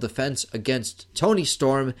title defense against Toni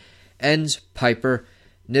Storm and Piper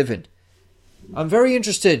Niven. I'm very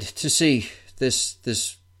interested to see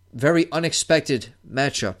this very unexpected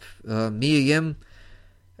matchup. Mia Yim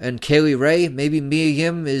and Kaylee Ray. Maybe Mia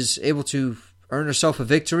Yim is able to earn herself a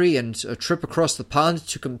victory and a trip across the pond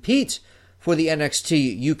to compete for the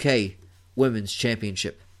NXT UK Women's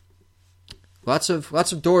Championship. Lots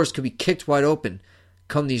of doors could be kicked wide open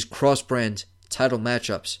come these cross-brand title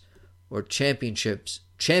matchups or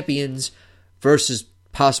champions versus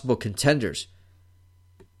possible contenders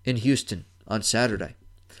in Houston on Saturday.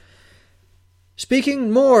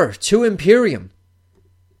 Speaking more to Imperium,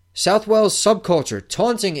 Southwell's Subculture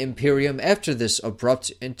taunting Imperium after this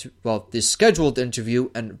this scheduled interview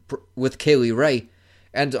and with Kaylee Ray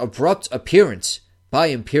and abrupt appearance by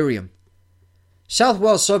Imperium.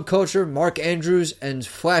 Southwell Subculture, Mark Andrews, and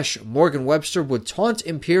Flash Morgan Webster would taunt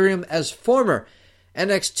Imperium as former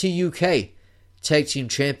NXT UK Tag Team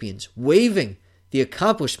Champions, waving the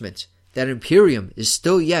accomplishment that Imperium is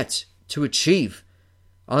still yet to achieve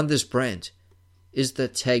on this brand is the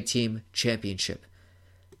Tag Team Championship.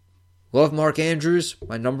 Love Mark Andrews,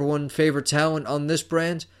 my number one favorite talent on this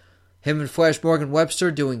brand. Him and Flash Morgan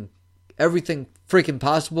Webster doing everything freaking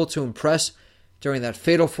possible to impress during that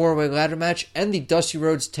fatal four-way ladder match and the Dusty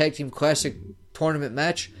Rhodes Tag Team Classic tournament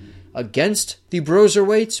match against the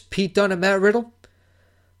Broserweights, Pete Dunne and Matt Riddle.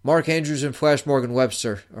 Mark Andrews and Flash Morgan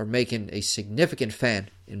Webster are making a significant fan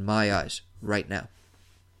in my eyes right now.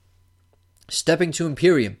 Stepping to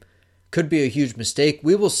Imperium could be a huge mistake.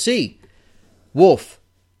 We will see Wolf,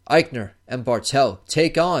 Eichner, and Bartel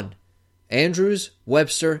take on Andrews,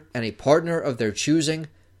 Webster, and a partner of their choosing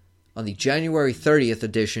on the January 30th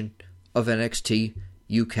edition of NXT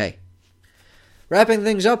UK. Wrapping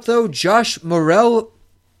things up, though, Josh Morrell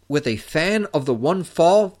with a fan of the one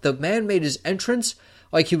fall. The man made his entrance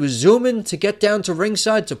like he was zooming to get down to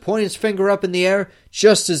ringside to point his finger up in the air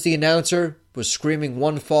just as the announcer was screaming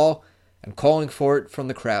one fall and calling for it from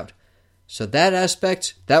the crowd. So that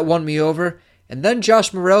aspect, that won me over. And then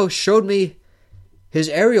Josh Morrell showed me his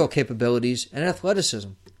aerial capabilities and athleticism.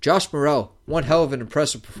 Josh Morrell, one hell of an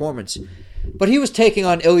impressive performance. But he was taking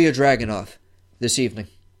on Ilya Dragunov this evening.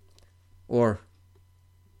 Or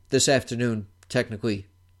this afternoon, technically.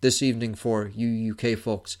 This evening for you UK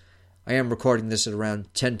folks. I am recording this at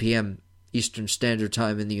around 10 p.m. Eastern Standard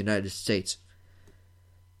Time in the United States.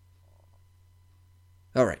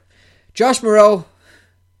 Alright. Josh Morrell,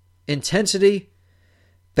 intensity,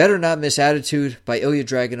 better not miss attitude by Ilya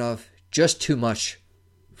Dragunov. Just too much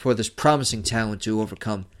for this promising talent to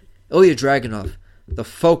overcome. Ilya Dragunov, the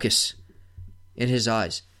focus in his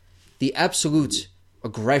eyes, the absolute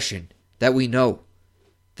aggression that we know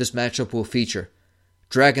this matchup will feature.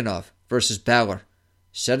 Dragunov versus Balor.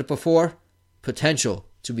 Said it before, potential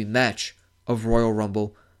to be match of Royal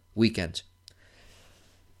Rumble weekend.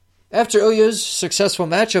 After Ilya's successful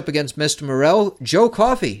matchup against Mr. Morrell, Joe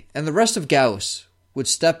Coffey and the rest of Gallus would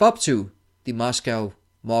step up to the Moscow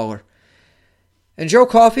Mauler. And Joe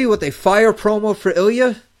Coffey with a fire promo for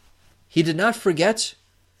Ilya, he did not forget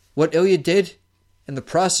what Ilya did in the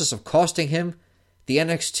process of costing him the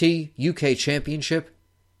NXT UK Championship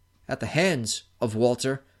at the hands of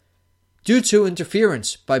Walter due to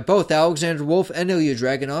interference by both Alexander Wolf and Ilya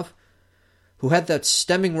Dragunov, who had that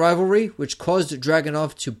stemming rivalry which caused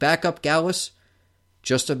Dragunov to back up Gallus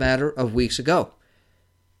just a matter of weeks ago.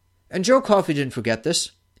 And Joe Coffey didn't forget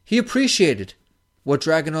this. He appreciated what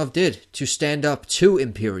Dragunov did to stand up to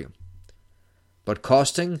Imperium. But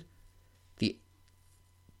costing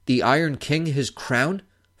the Iron King his crown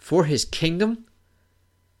for his kingdom,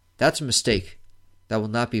 that's a mistake that will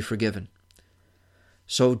not be forgiven.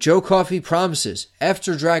 So Joe Coffey promises,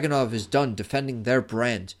 after Dragunov is done defending their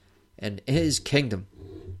brand and his kingdom,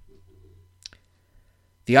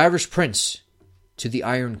 the Irish Prince to the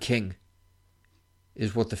Iron King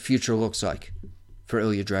is what the future looks like for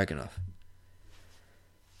Ilya Dragunov.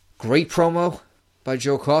 Great promo by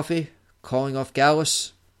Joe Coffey, calling off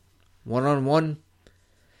Gallus, one-on-one.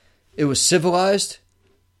 It was civilized,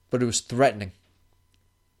 but it was threatening.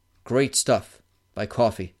 Great stuff by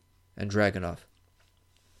Coffey and Dragunov.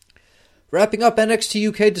 Wrapping up NXT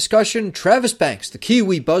UK discussion, Travis Banks, the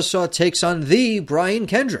Kiwi buzzsaw, takes on the Brian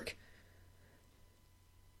Kendrick.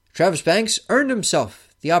 Travis Banks earned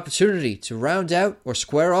himself the opportunity to round out or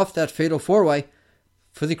square off that fatal four-way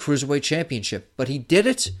for the Cruiserweight Championship, but he did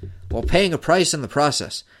it while paying a price in the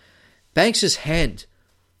process. Banks' hand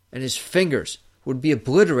and his fingers would be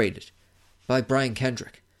obliterated by Brian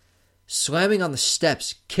Kendrick, slamming on the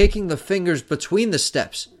steps, kicking the fingers between the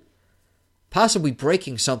steps, possibly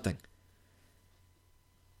breaking something.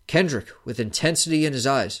 Kendrick, with intensity in his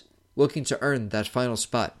eyes, looking to earn that final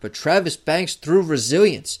spot. But Travis Banks, through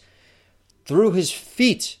resilience, through his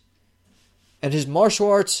feet, and his martial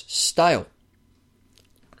arts style,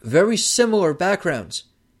 very similar backgrounds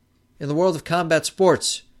in the world of combat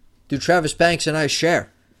sports do Travis Banks and I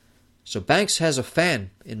share. So Banks has a fan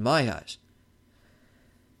in my eyes.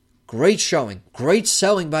 Great showing, great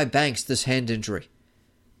selling by Banks this hand injury.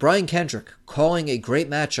 Brian Kendrick calling a great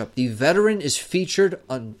matchup. The veteran is featured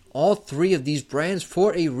on all three of these brands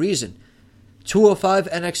for a reason. 205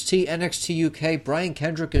 NXT, NXT UK, Brian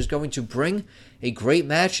Kendrick is going to bring a great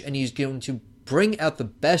match, and he's going to bring out the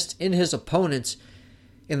best in his opponents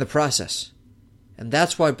in the process. And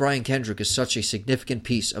that's why Brian Kendrick is such a significant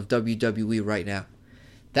piece of WWE right now.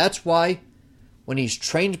 That's why when he's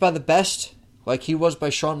trained by the best, like he was by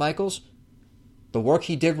Shawn Michaels, the work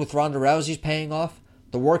he did with Ronda Rousey's paying off,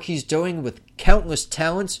 the work he's doing with countless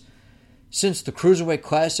talents since the Cruiserweight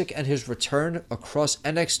Classic and his return across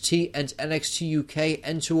NXT and NXT UK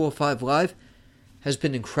and 205 Live has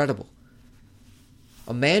been incredible.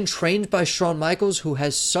 A man trained by Shawn Michaels who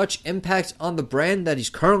has such impact on the brand that he's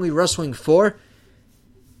currently wrestling for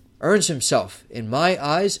earns himself, in my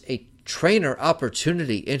eyes, a trainer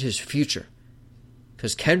opportunity in his future.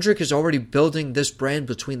 Because Kendrick is already building this brand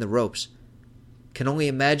between the ropes. Can only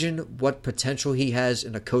imagine what potential he has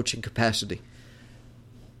in a coaching capacity.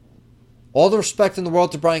 All the respect in the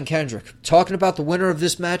world to Brian Kendrick. Talking about the winner of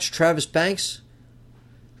this match, Travis Banks.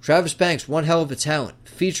 Travis Banks, one hell of a talent.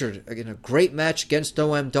 Featured in a great match against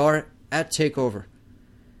Noam Dar at TakeOver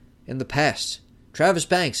in the past. Travis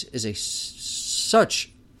Banks is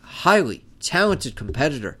such highly talented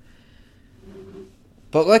competitor.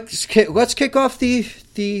 But let's kick off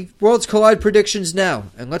the Worlds Collide predictions now.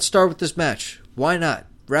 And let's start with this match. Why not?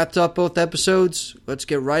 Wrapped up both episodes. Let's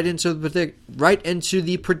get right into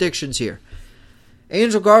the predictions here.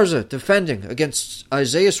 Angel Garza defending against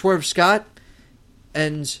Isaiah Swerve Scott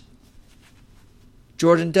and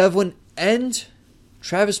Jordan Devlin and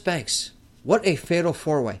Travis Banks. What a fatal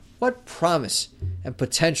four-way. What promise and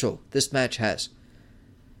potential this match has.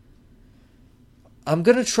 I'm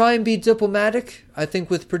going to try and be diplomatic, I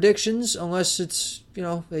think, with predictions, unless it's,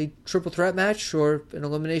 a triple threat match or an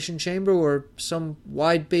elimination chamber or some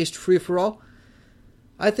wide-based free-for-all.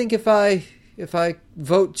 I think if I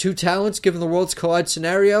vote two talents, given the Worlds Collide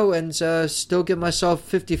scenario, and still give myself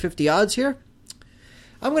 50-50 odds here,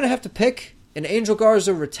 I'm going to have to pick an Angel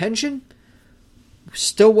Garza retention,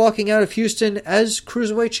 still walking out of Houston as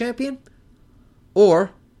Cruiserweight Champion,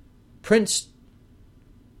 or Prince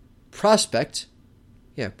Prospect.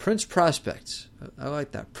 Yeah, Prince Prospect. I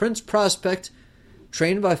like that. Prince Prospect,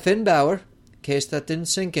 trained by Finn Balor, in case that didn't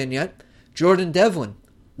sink in yet. Jordan Devlin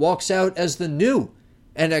walks out as the new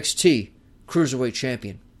NXT Cruiserweight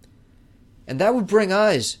Champion. And that would bring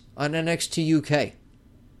eyes on NXT UK.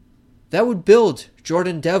 That would build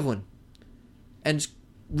Jordan Devlin. And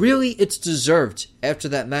really, it's deserved after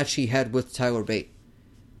that match he had with Tyler Bate.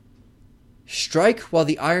 Strike while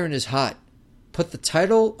the iron is hot. Put the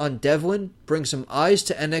title on Devlin, bring some eyes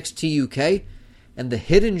to NXT UK, and the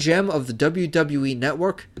hidden gem of the WWE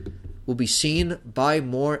Network will be seen by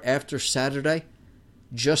more after Saturday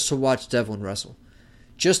just to watch Devlin wrestle.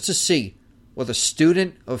 just to see what a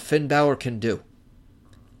student of Finn Balor can do.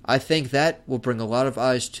 I think that will bring a lot of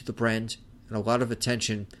eyes to the brand and a lot of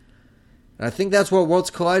attention. And I think that's what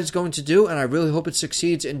Worlds Collide is going to do, and I really hope it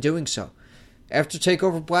succeeds in doing so. After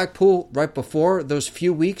TakeOver Blackpool, right before those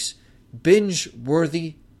few weeks,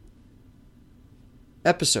 binge-worthy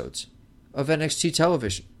episodes of NXT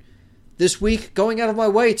television. This week, going out of my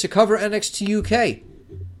way to cover NXT UK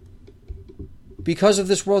because of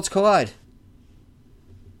this Worlds Collide.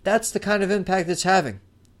 That's the kind of impact it's having.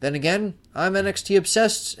 Then again, I'm NXT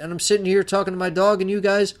obsessed, and I'm sitting here talking to my dog and you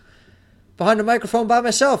guys behind a microphone by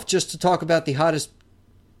myself just to talk about the hottest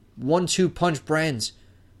 1-2 punch brands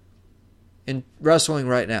in wrestling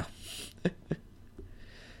right now.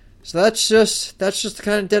 So that's just the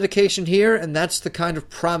kind of dedication here, and that's the kind of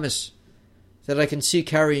promise that I can see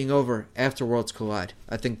carrying over after Worlds Collide.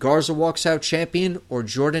 I think Garza walks out champion, or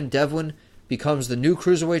Jordan Devlin becomes the new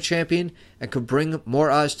Cruiserweight champion and could bring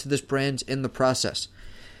more eyes to this brand in the process.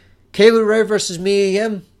 Kay Lee Ray versus Mia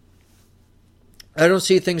Yim. I don't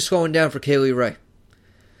see things slowing down for Kay Lee Ray.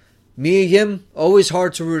 Mia Yim, always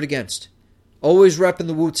hard to root against. Always repping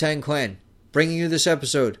the Wu-Tang Clan. Bringing you this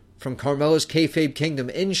episode from Carmella's Kayfabe Kingdom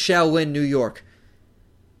in Shaolin, New York.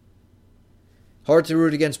 Hard to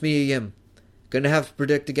root against Mia Yim. Gonna have to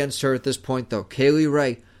predict against her at this point, though. Kay Lee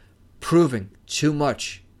Ray proving too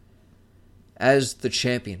much as the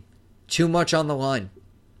champion. Too much on the line.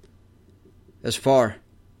 As far.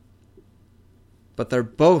 But they're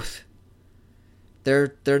both.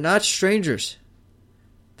 They're not strangers.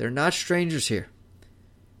 They're not strangers here.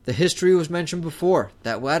 The history was mentioned before.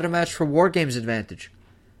 That ladder match for War Games advantage.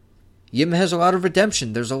 Yim has a lot of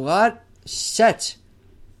redemption. There's a lot set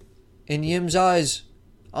in Yim's eyes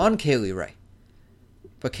on Kay Lee Ray.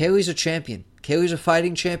 But Kay Lee's a champion. Kay Lee's a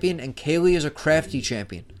fighting champion, and Kay Lee is a crafty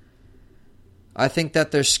champion. I think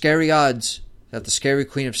that there's scary odds that the Scary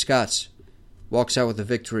Queen of Scots walks out with a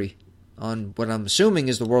victory on what I'm assuming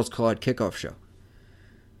is the Worlds Collide kickoff show.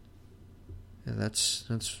 And that's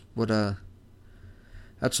what the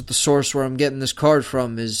source where I'm getting this card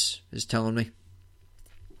from is telling me.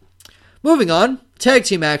 Moving on, tag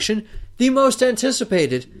team action, the most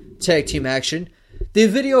anticipated tag team action. The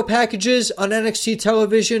video packages on NXT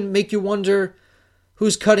television make you wonder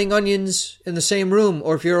who's cutting onions in the same room,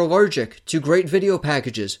 or if you're allergic to great video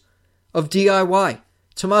packages of DIY.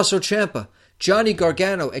 Tommaso Ciampa, Johnny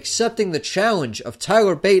Gargano accepting the challenge of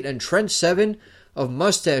Tyler Bate and Trent Seven of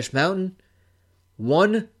Mustache Mountain.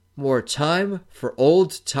 One more time for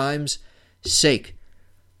old time's sake.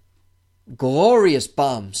 Glorious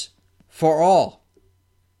bombs for all.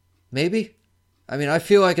 Maybe? I mean, I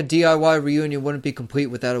feel like a DIY reunion wouldn't be complete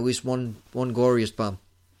without at least one glorious bomb.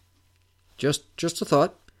 Just a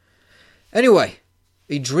thought. Anyway,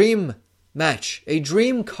 a dream match. A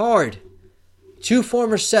dream card. Two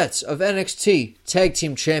former sets of NXT Tag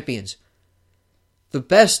Team Champions. The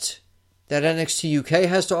best that NXT UK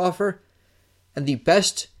has to offer, and the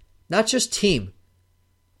best, not just team,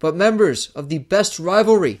 but members of the best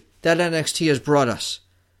rivalry that NXT has brought us.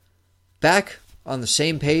 Back on the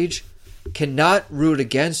same page, cannot root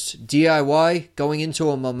against DIY going into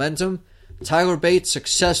a momentum. Tyler Bate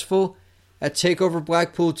successful at TakeOver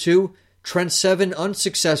Blackpool 2. Trent Seven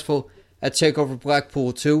unsuccessful at TakeOver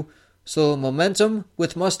Blackpool 2. So the momentum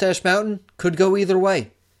with Mustache Mountain could go either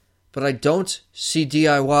way. But I don't see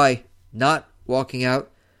DIY not walking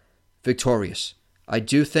out victorious. I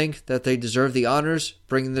do think that they deserve the honors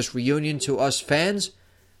bringing this reunion to us fans.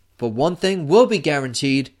 But one thing will be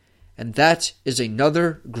guaranteed, and that is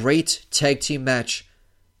another great tag team match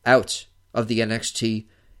out of the NXT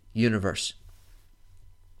universe.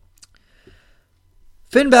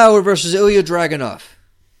 Finn Balor versus Ilya Dragunov.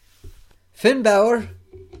 Finn Balor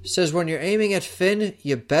says when you're aiming at Finn,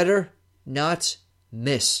 you better not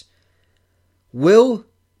miss. Will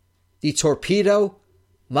the Torpedo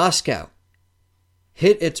Moscow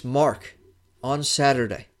hit its mark on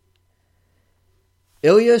Saturday?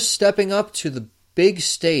 Ilya stepping up to the big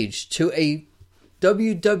stage, to a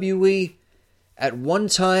WWE at one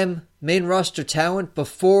time main roster talent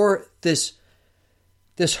before this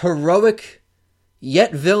heroic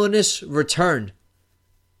yet villainous return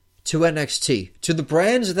to NXT, to the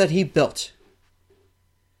brands that he built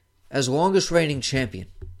as longest reigning champion.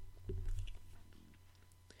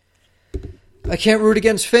 I can't root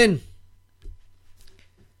against Finn.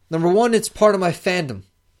 Number one, it's part of my fandom.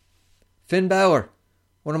 Finn Balor,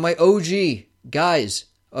 one of my OG guys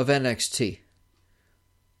of NXT.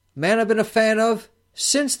 Man I've been a fan of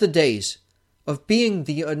since the days of being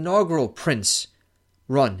the inaugural Prince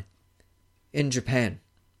run in Japan.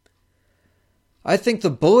 I think the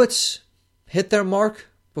Bullets hit their mark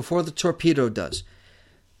before the Torpedo does.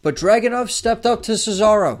 But Dragunov stepped up to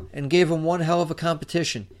Cesaro and gave him one hell of a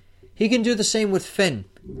competition. He can do the same with Finn.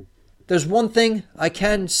 There's one thing I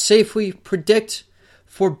can safely predict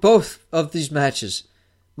for both of these matches.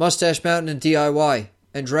 Mustache Mountain and DIY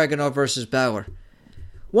and Dragunov versus Balor.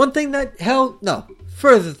 One thing that,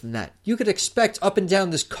 further than that, you could expect up and down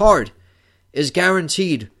this card is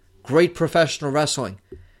guaranteed great professional wrestling.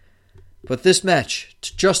 But this match,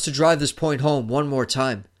 just to drive this point home one more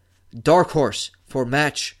time, dark horse for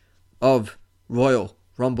match of Royal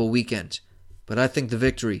Rumble weekend. But I think the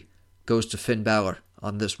victory goes to Finn Balor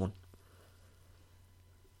on this one.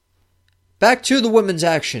 Back to the women's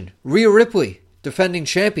action. Rhea Ripley, defending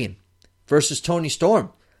champion, versus Toni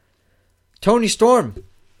Storm. Toni Storm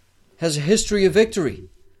has a history of victory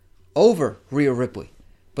over Rhea Ripley.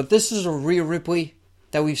 But this is a Rhea Ripley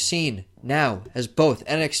that we've seen now as both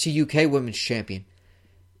NXT UK Women's Champion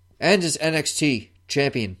and as NXT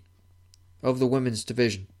Champion of the Women's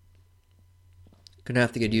Division. Gonna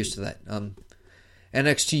have to get used to that.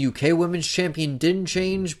 NXT UK Women's Champion didn't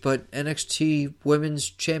change, but NXT Women's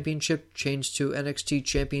Championship changed to NXT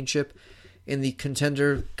Championship in the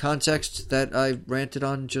contender context that I ranted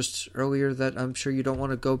on just earlier that I'm sure you don't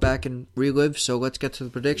want to go back and relive, so let's get to the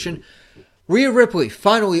prediction. Rhea Ripley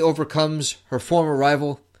finally overcomes her former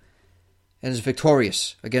rival and is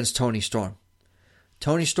victorious against Toni Storm.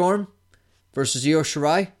 Toni Storm versus Io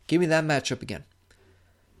Shirai, give me that matchup again.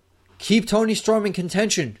 Keep Toni Storm in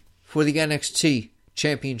contention for the NXT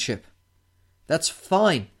Championship. That's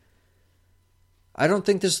fine. I don't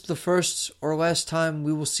think this is the first or last time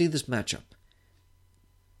we will see this matchup.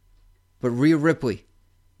 But Rhea Ripley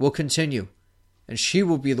will continue, and she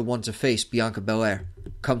will be the one to face Bianca Belair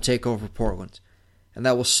come TakeOver Portland. And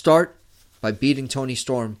that will start by beating Toni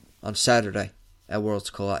Storm on Saturday at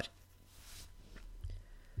Worlds Collide.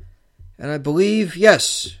 And I believe,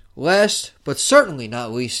 yes, last but certainly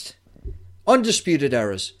not least, Undisputed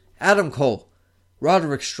Eras, Adam Cole,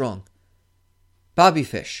 Roderick Strong, Bobby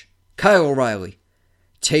Fish, Kyle O'Reilly,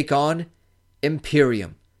 take on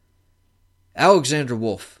Imperium, Alexander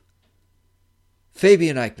Wolf,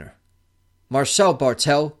 Fabian Eichner, Marcel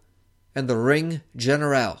Bartel, and the Ring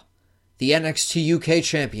General, the NXT UK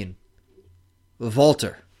champion,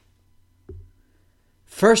 Walter.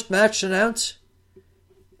 First match announced,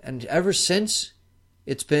 and ever since,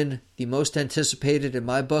 it's been the most anticipated in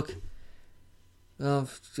my book.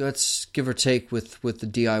 Let's give or take with the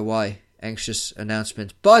DIY anxious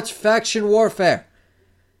announcement. But Faction Warfare.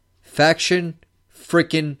 Faction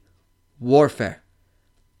freaking Warfare.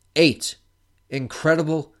 8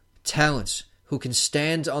 incredible talents who can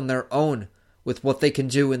stand on their own with what they can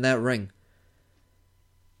do in that ring.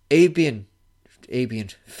 Fabian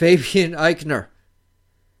Eichner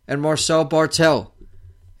and Marcel Bartel,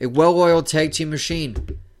 a well-oiled tag team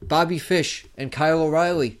machine. Bobby Fish and Kyle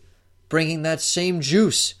O'Reilly bringing that same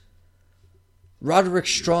juice. Roderick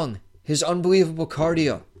Strong, his unbelievable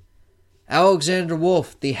cardio. Alexander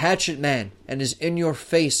Wolf, the hatchet man, and his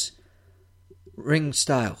in-your-face ring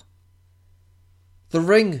style. The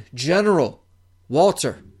Ring General,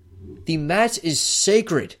 Walter. The mat is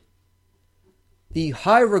sacred. The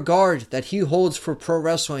high regard that he holds for pro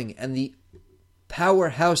wrestling and the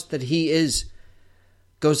powerhouse that he is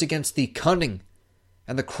goes against the cunning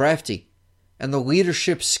and the crafty and the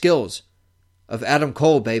leadership skills of Adam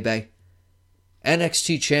Cole, baby.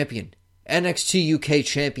 NXT champion, NXT UK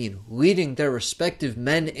champion, leading their respective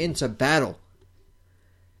men into battle.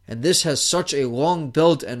 And this has such a long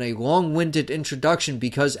build and a long-winded introduction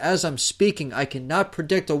because as I'm speaking, I cannot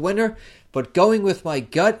predict a winner, but going with my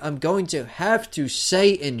gut, I'm going to have to say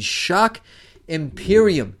in shock,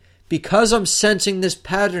 Imperium, because I'm sensing this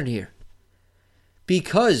pattern here.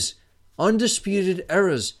 Because Undisputed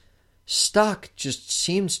Era's stock just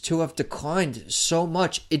seems to have declined so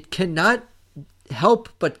much, it cannot help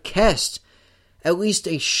but cast at least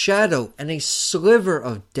a shadow and a sliver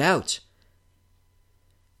of doubt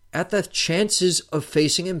at the chances of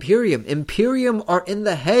facing Imperium. Imperium are in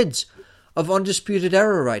the heads of Undisputed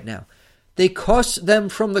Era right now. They cost them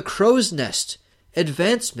from the Crow's Nest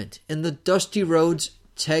advancement in the Dusty Rhodes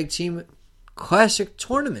Tag Team Classic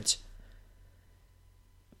Tournament.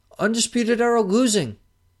 Undisputed Era losing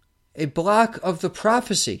a block of the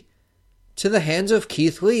prophecy to the hands of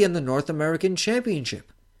Keith Lee in the North American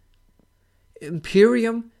Championship.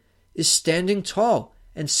 Imperium is standing tall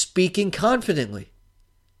and speaking confidently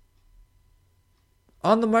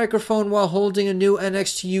on the microphone while holding a new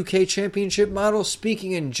NXT UK Championship model,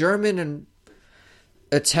 speaking in German and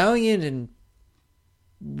Italian and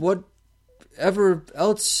whatever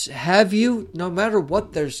else have you. No matter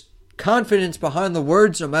what, there's confidence behind the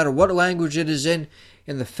words, no matter what language it is in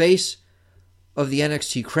the face of the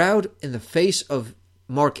NXT crowd in the face of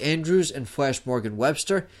Mark Andrews and Flash Morgan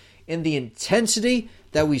Webster, in the intensity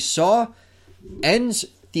that we saw, ends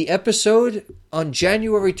the episode on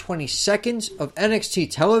January 22nd of NXT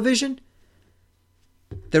television.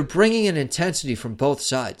 They're bringing an intensity from both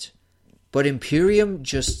sides. But Imperium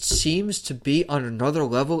just seems to be on another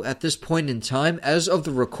level at this point in time, as of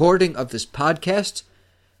the recording of this podcast,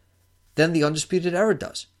 than the Undisputed Era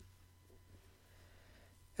does.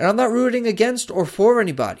 And I'm not rooting against or for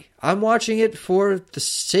anybody. I'm watching it for the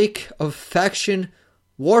sake of faction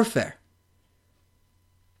warfare.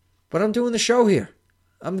 But I'm doing the show here.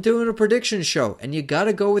 I'm doing a prediction show, and you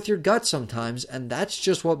gotta go with your gut sometimes, and that's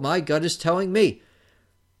just what my gut is telling me.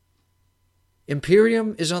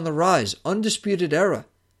 Imperium is on the rise. Undisputed Era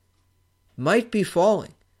might be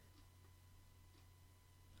falling.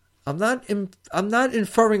 I'm not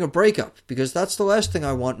inferring a breakup, because that's the last thing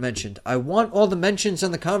I want mentioned. I want all the mentions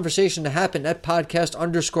and the conversation to happen at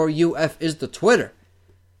podcast_UF is the Twitter.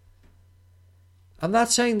 I'm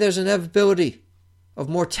not saying there's inevitability of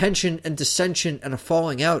more tension and dissension and a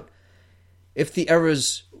falling out if the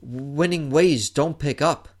Era's winning ways don't pick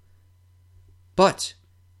up. But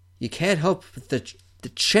you can't help but the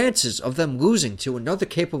chances of them losing to another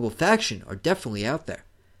capable faction are definitely out there.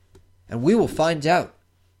 And we will find out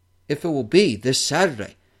if it will be this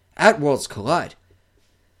Saturday at Worlds Collide.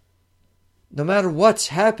 No matter what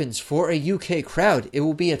happens for a UK crowd, it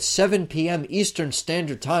will be at 7 p.m. Eastern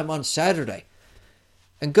Standard Time on Saturday.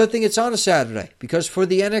 And good thing it's on a Saturday, because for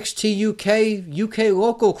the NXT UK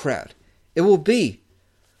local crowd, it will be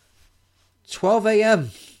 12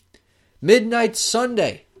 a.m. midnight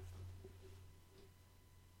Sunday.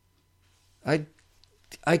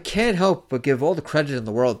 I can't help but give all the credit in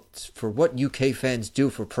the world for what UK fans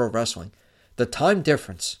do for pro wrestling. The time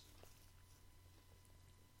difference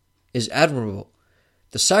is admirable.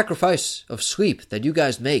 The sacrifice of sleep that you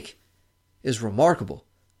guys make is remarkable.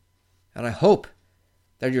 And I hope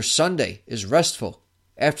that your Sunday is restful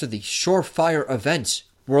after the surefire event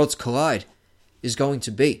Worlds Collide is going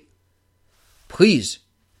to be. Please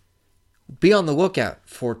be on the lookout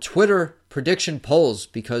for Twitter prediction polls,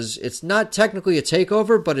 because it's not technically a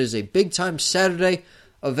takeover, but is a big-time Saturday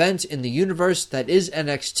event in the universe that is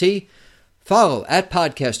NXT. Follow at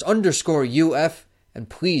podcast_UF, and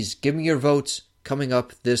please give me your votes coming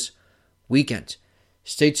up this weekend.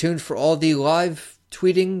 Stay tuned for all the live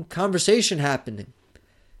tweeting conversation happening.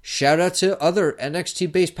 Shout out to other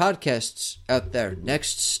NXT-based podcasts out there.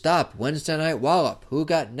 Next Stop, Wednesday Night Wallop, Who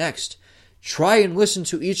Got Next? Try and listen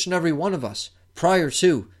to each and every one of us prior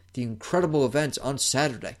to the incredible event on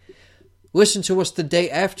Saturday. Listen to us the day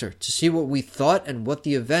after to see what we thought and what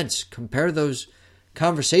the events. Compare those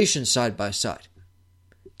conversations side by side.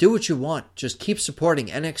 Do what you want. Just keep supporting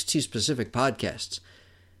NXT-specific podcasts.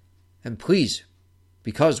 And please,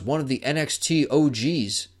 because one of the NXT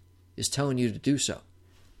OGs is telling you to do so.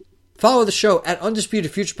 Follow the show at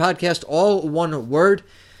Undisputed Future Podcast, all one word.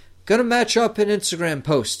 Gonna match up an Instagram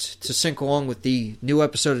post to sync along with the new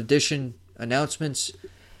episode edition announcements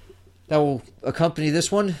that will accompany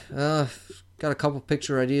this one. Got a couple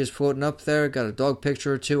picture ideas floating up there. Got a dog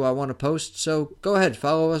picture or two I want to post. So go ahead,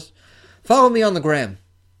 follow us. Follow me on the gram,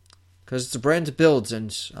 because it's a brand to build,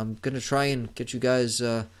 and I'm going to try and get you guys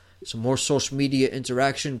some more social media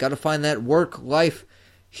interaction. Got to find that work-life,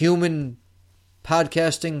 human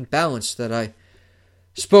podcasting balance that I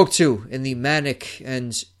spoke to in the manic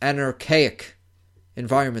and anarchaic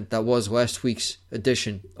environment that was last week's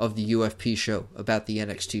edition of the UFP show about the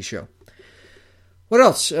NXT show. What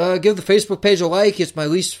else? Give the Facebook page a like. It's my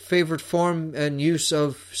least favorite form and use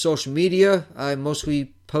of social media. I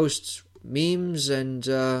mostly post memes, and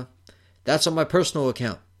that's on my personal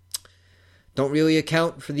account. Don't really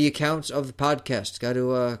account for the accounts of the podcast. Got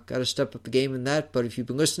to step up the game in that. But if you've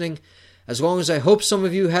been listening, as long as I hope some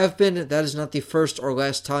of you have been, that is not the first or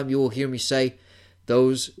last time you will hear me say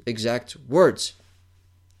those exact words.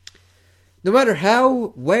 No matter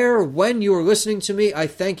how, where, when you are listening to me, I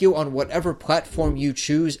thank you on whatever platform you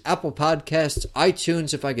choose. Apple Podcasts,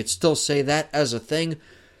 iTunes, if I could still say that as a thing,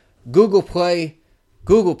 Google Play,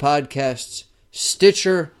 Google Podcasts,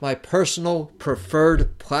 Stitcher, my personal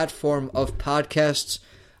preferred platform of podcasts.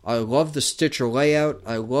 I love the Stitcher layout.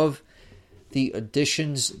 I love the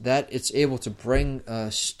additions that it's able to bring.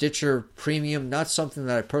 Stitcher Premium, not something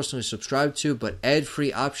that I personally subscribe to, but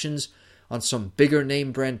ad-free options on some bigger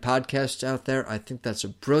name brand podcasts out there. I think that's a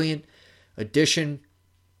brilliant addition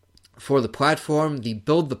for the platform. The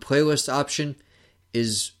build the playlist option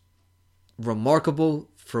is remarkable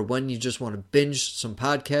for when you just want to binge some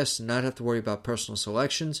podcasts and not have to worry about personal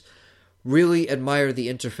selections. Really admire the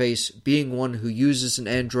interface. Being one who uses an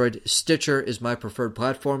Android, Stitcher is my preferred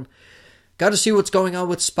platform. Got to see what's going on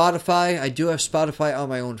with Spotify. I do have Spotify on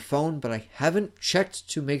my own phone, but I haven't checked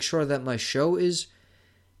to make sure that my show is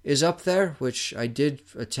up there, which I did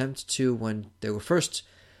attempt to when they were first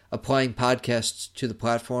applying podcasts to the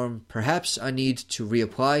platform. Perhaps I need to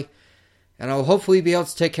reapply, and I'll hopefully be able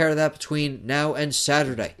to take care of that between now and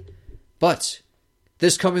Saturday. But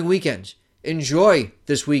this coming weekend, enjoy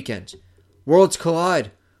this weekend. Worlds Collide,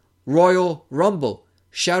 Royal Rumble.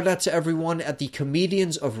 Shout out to everyone at the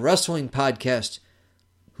Comedians of Wrestling podcast,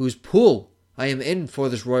 whose pool I am in for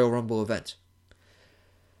this Royal Rumble event.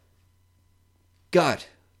 Gotta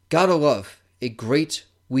love a great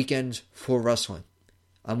weekend for wrestling.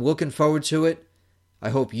 I'm looking forward to it. I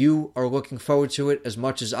hope you are looking forward to it as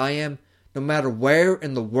much as I am. No matter where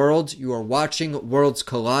in the world you are watching Worlds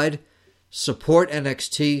Collide, support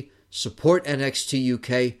NXT, support NXT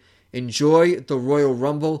UK, enjoy the Royal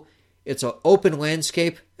Rumble. It's an open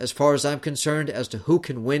landscape as far as I'm concerned as to who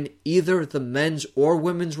can win either the men's or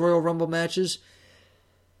women's Royal Rumble matches.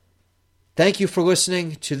 Thank you for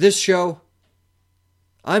listening to this show.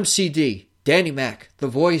 I'm CD, Danny Mac, the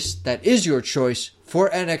voice that is your choice for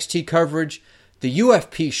NXT coverage, the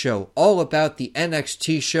UFP show, all about the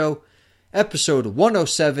NXT show, episode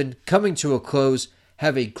 107 coming to a close.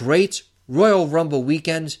 Have a great Royal Rumble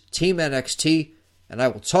weekend, Team NXT, and I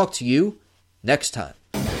will talk to you next time.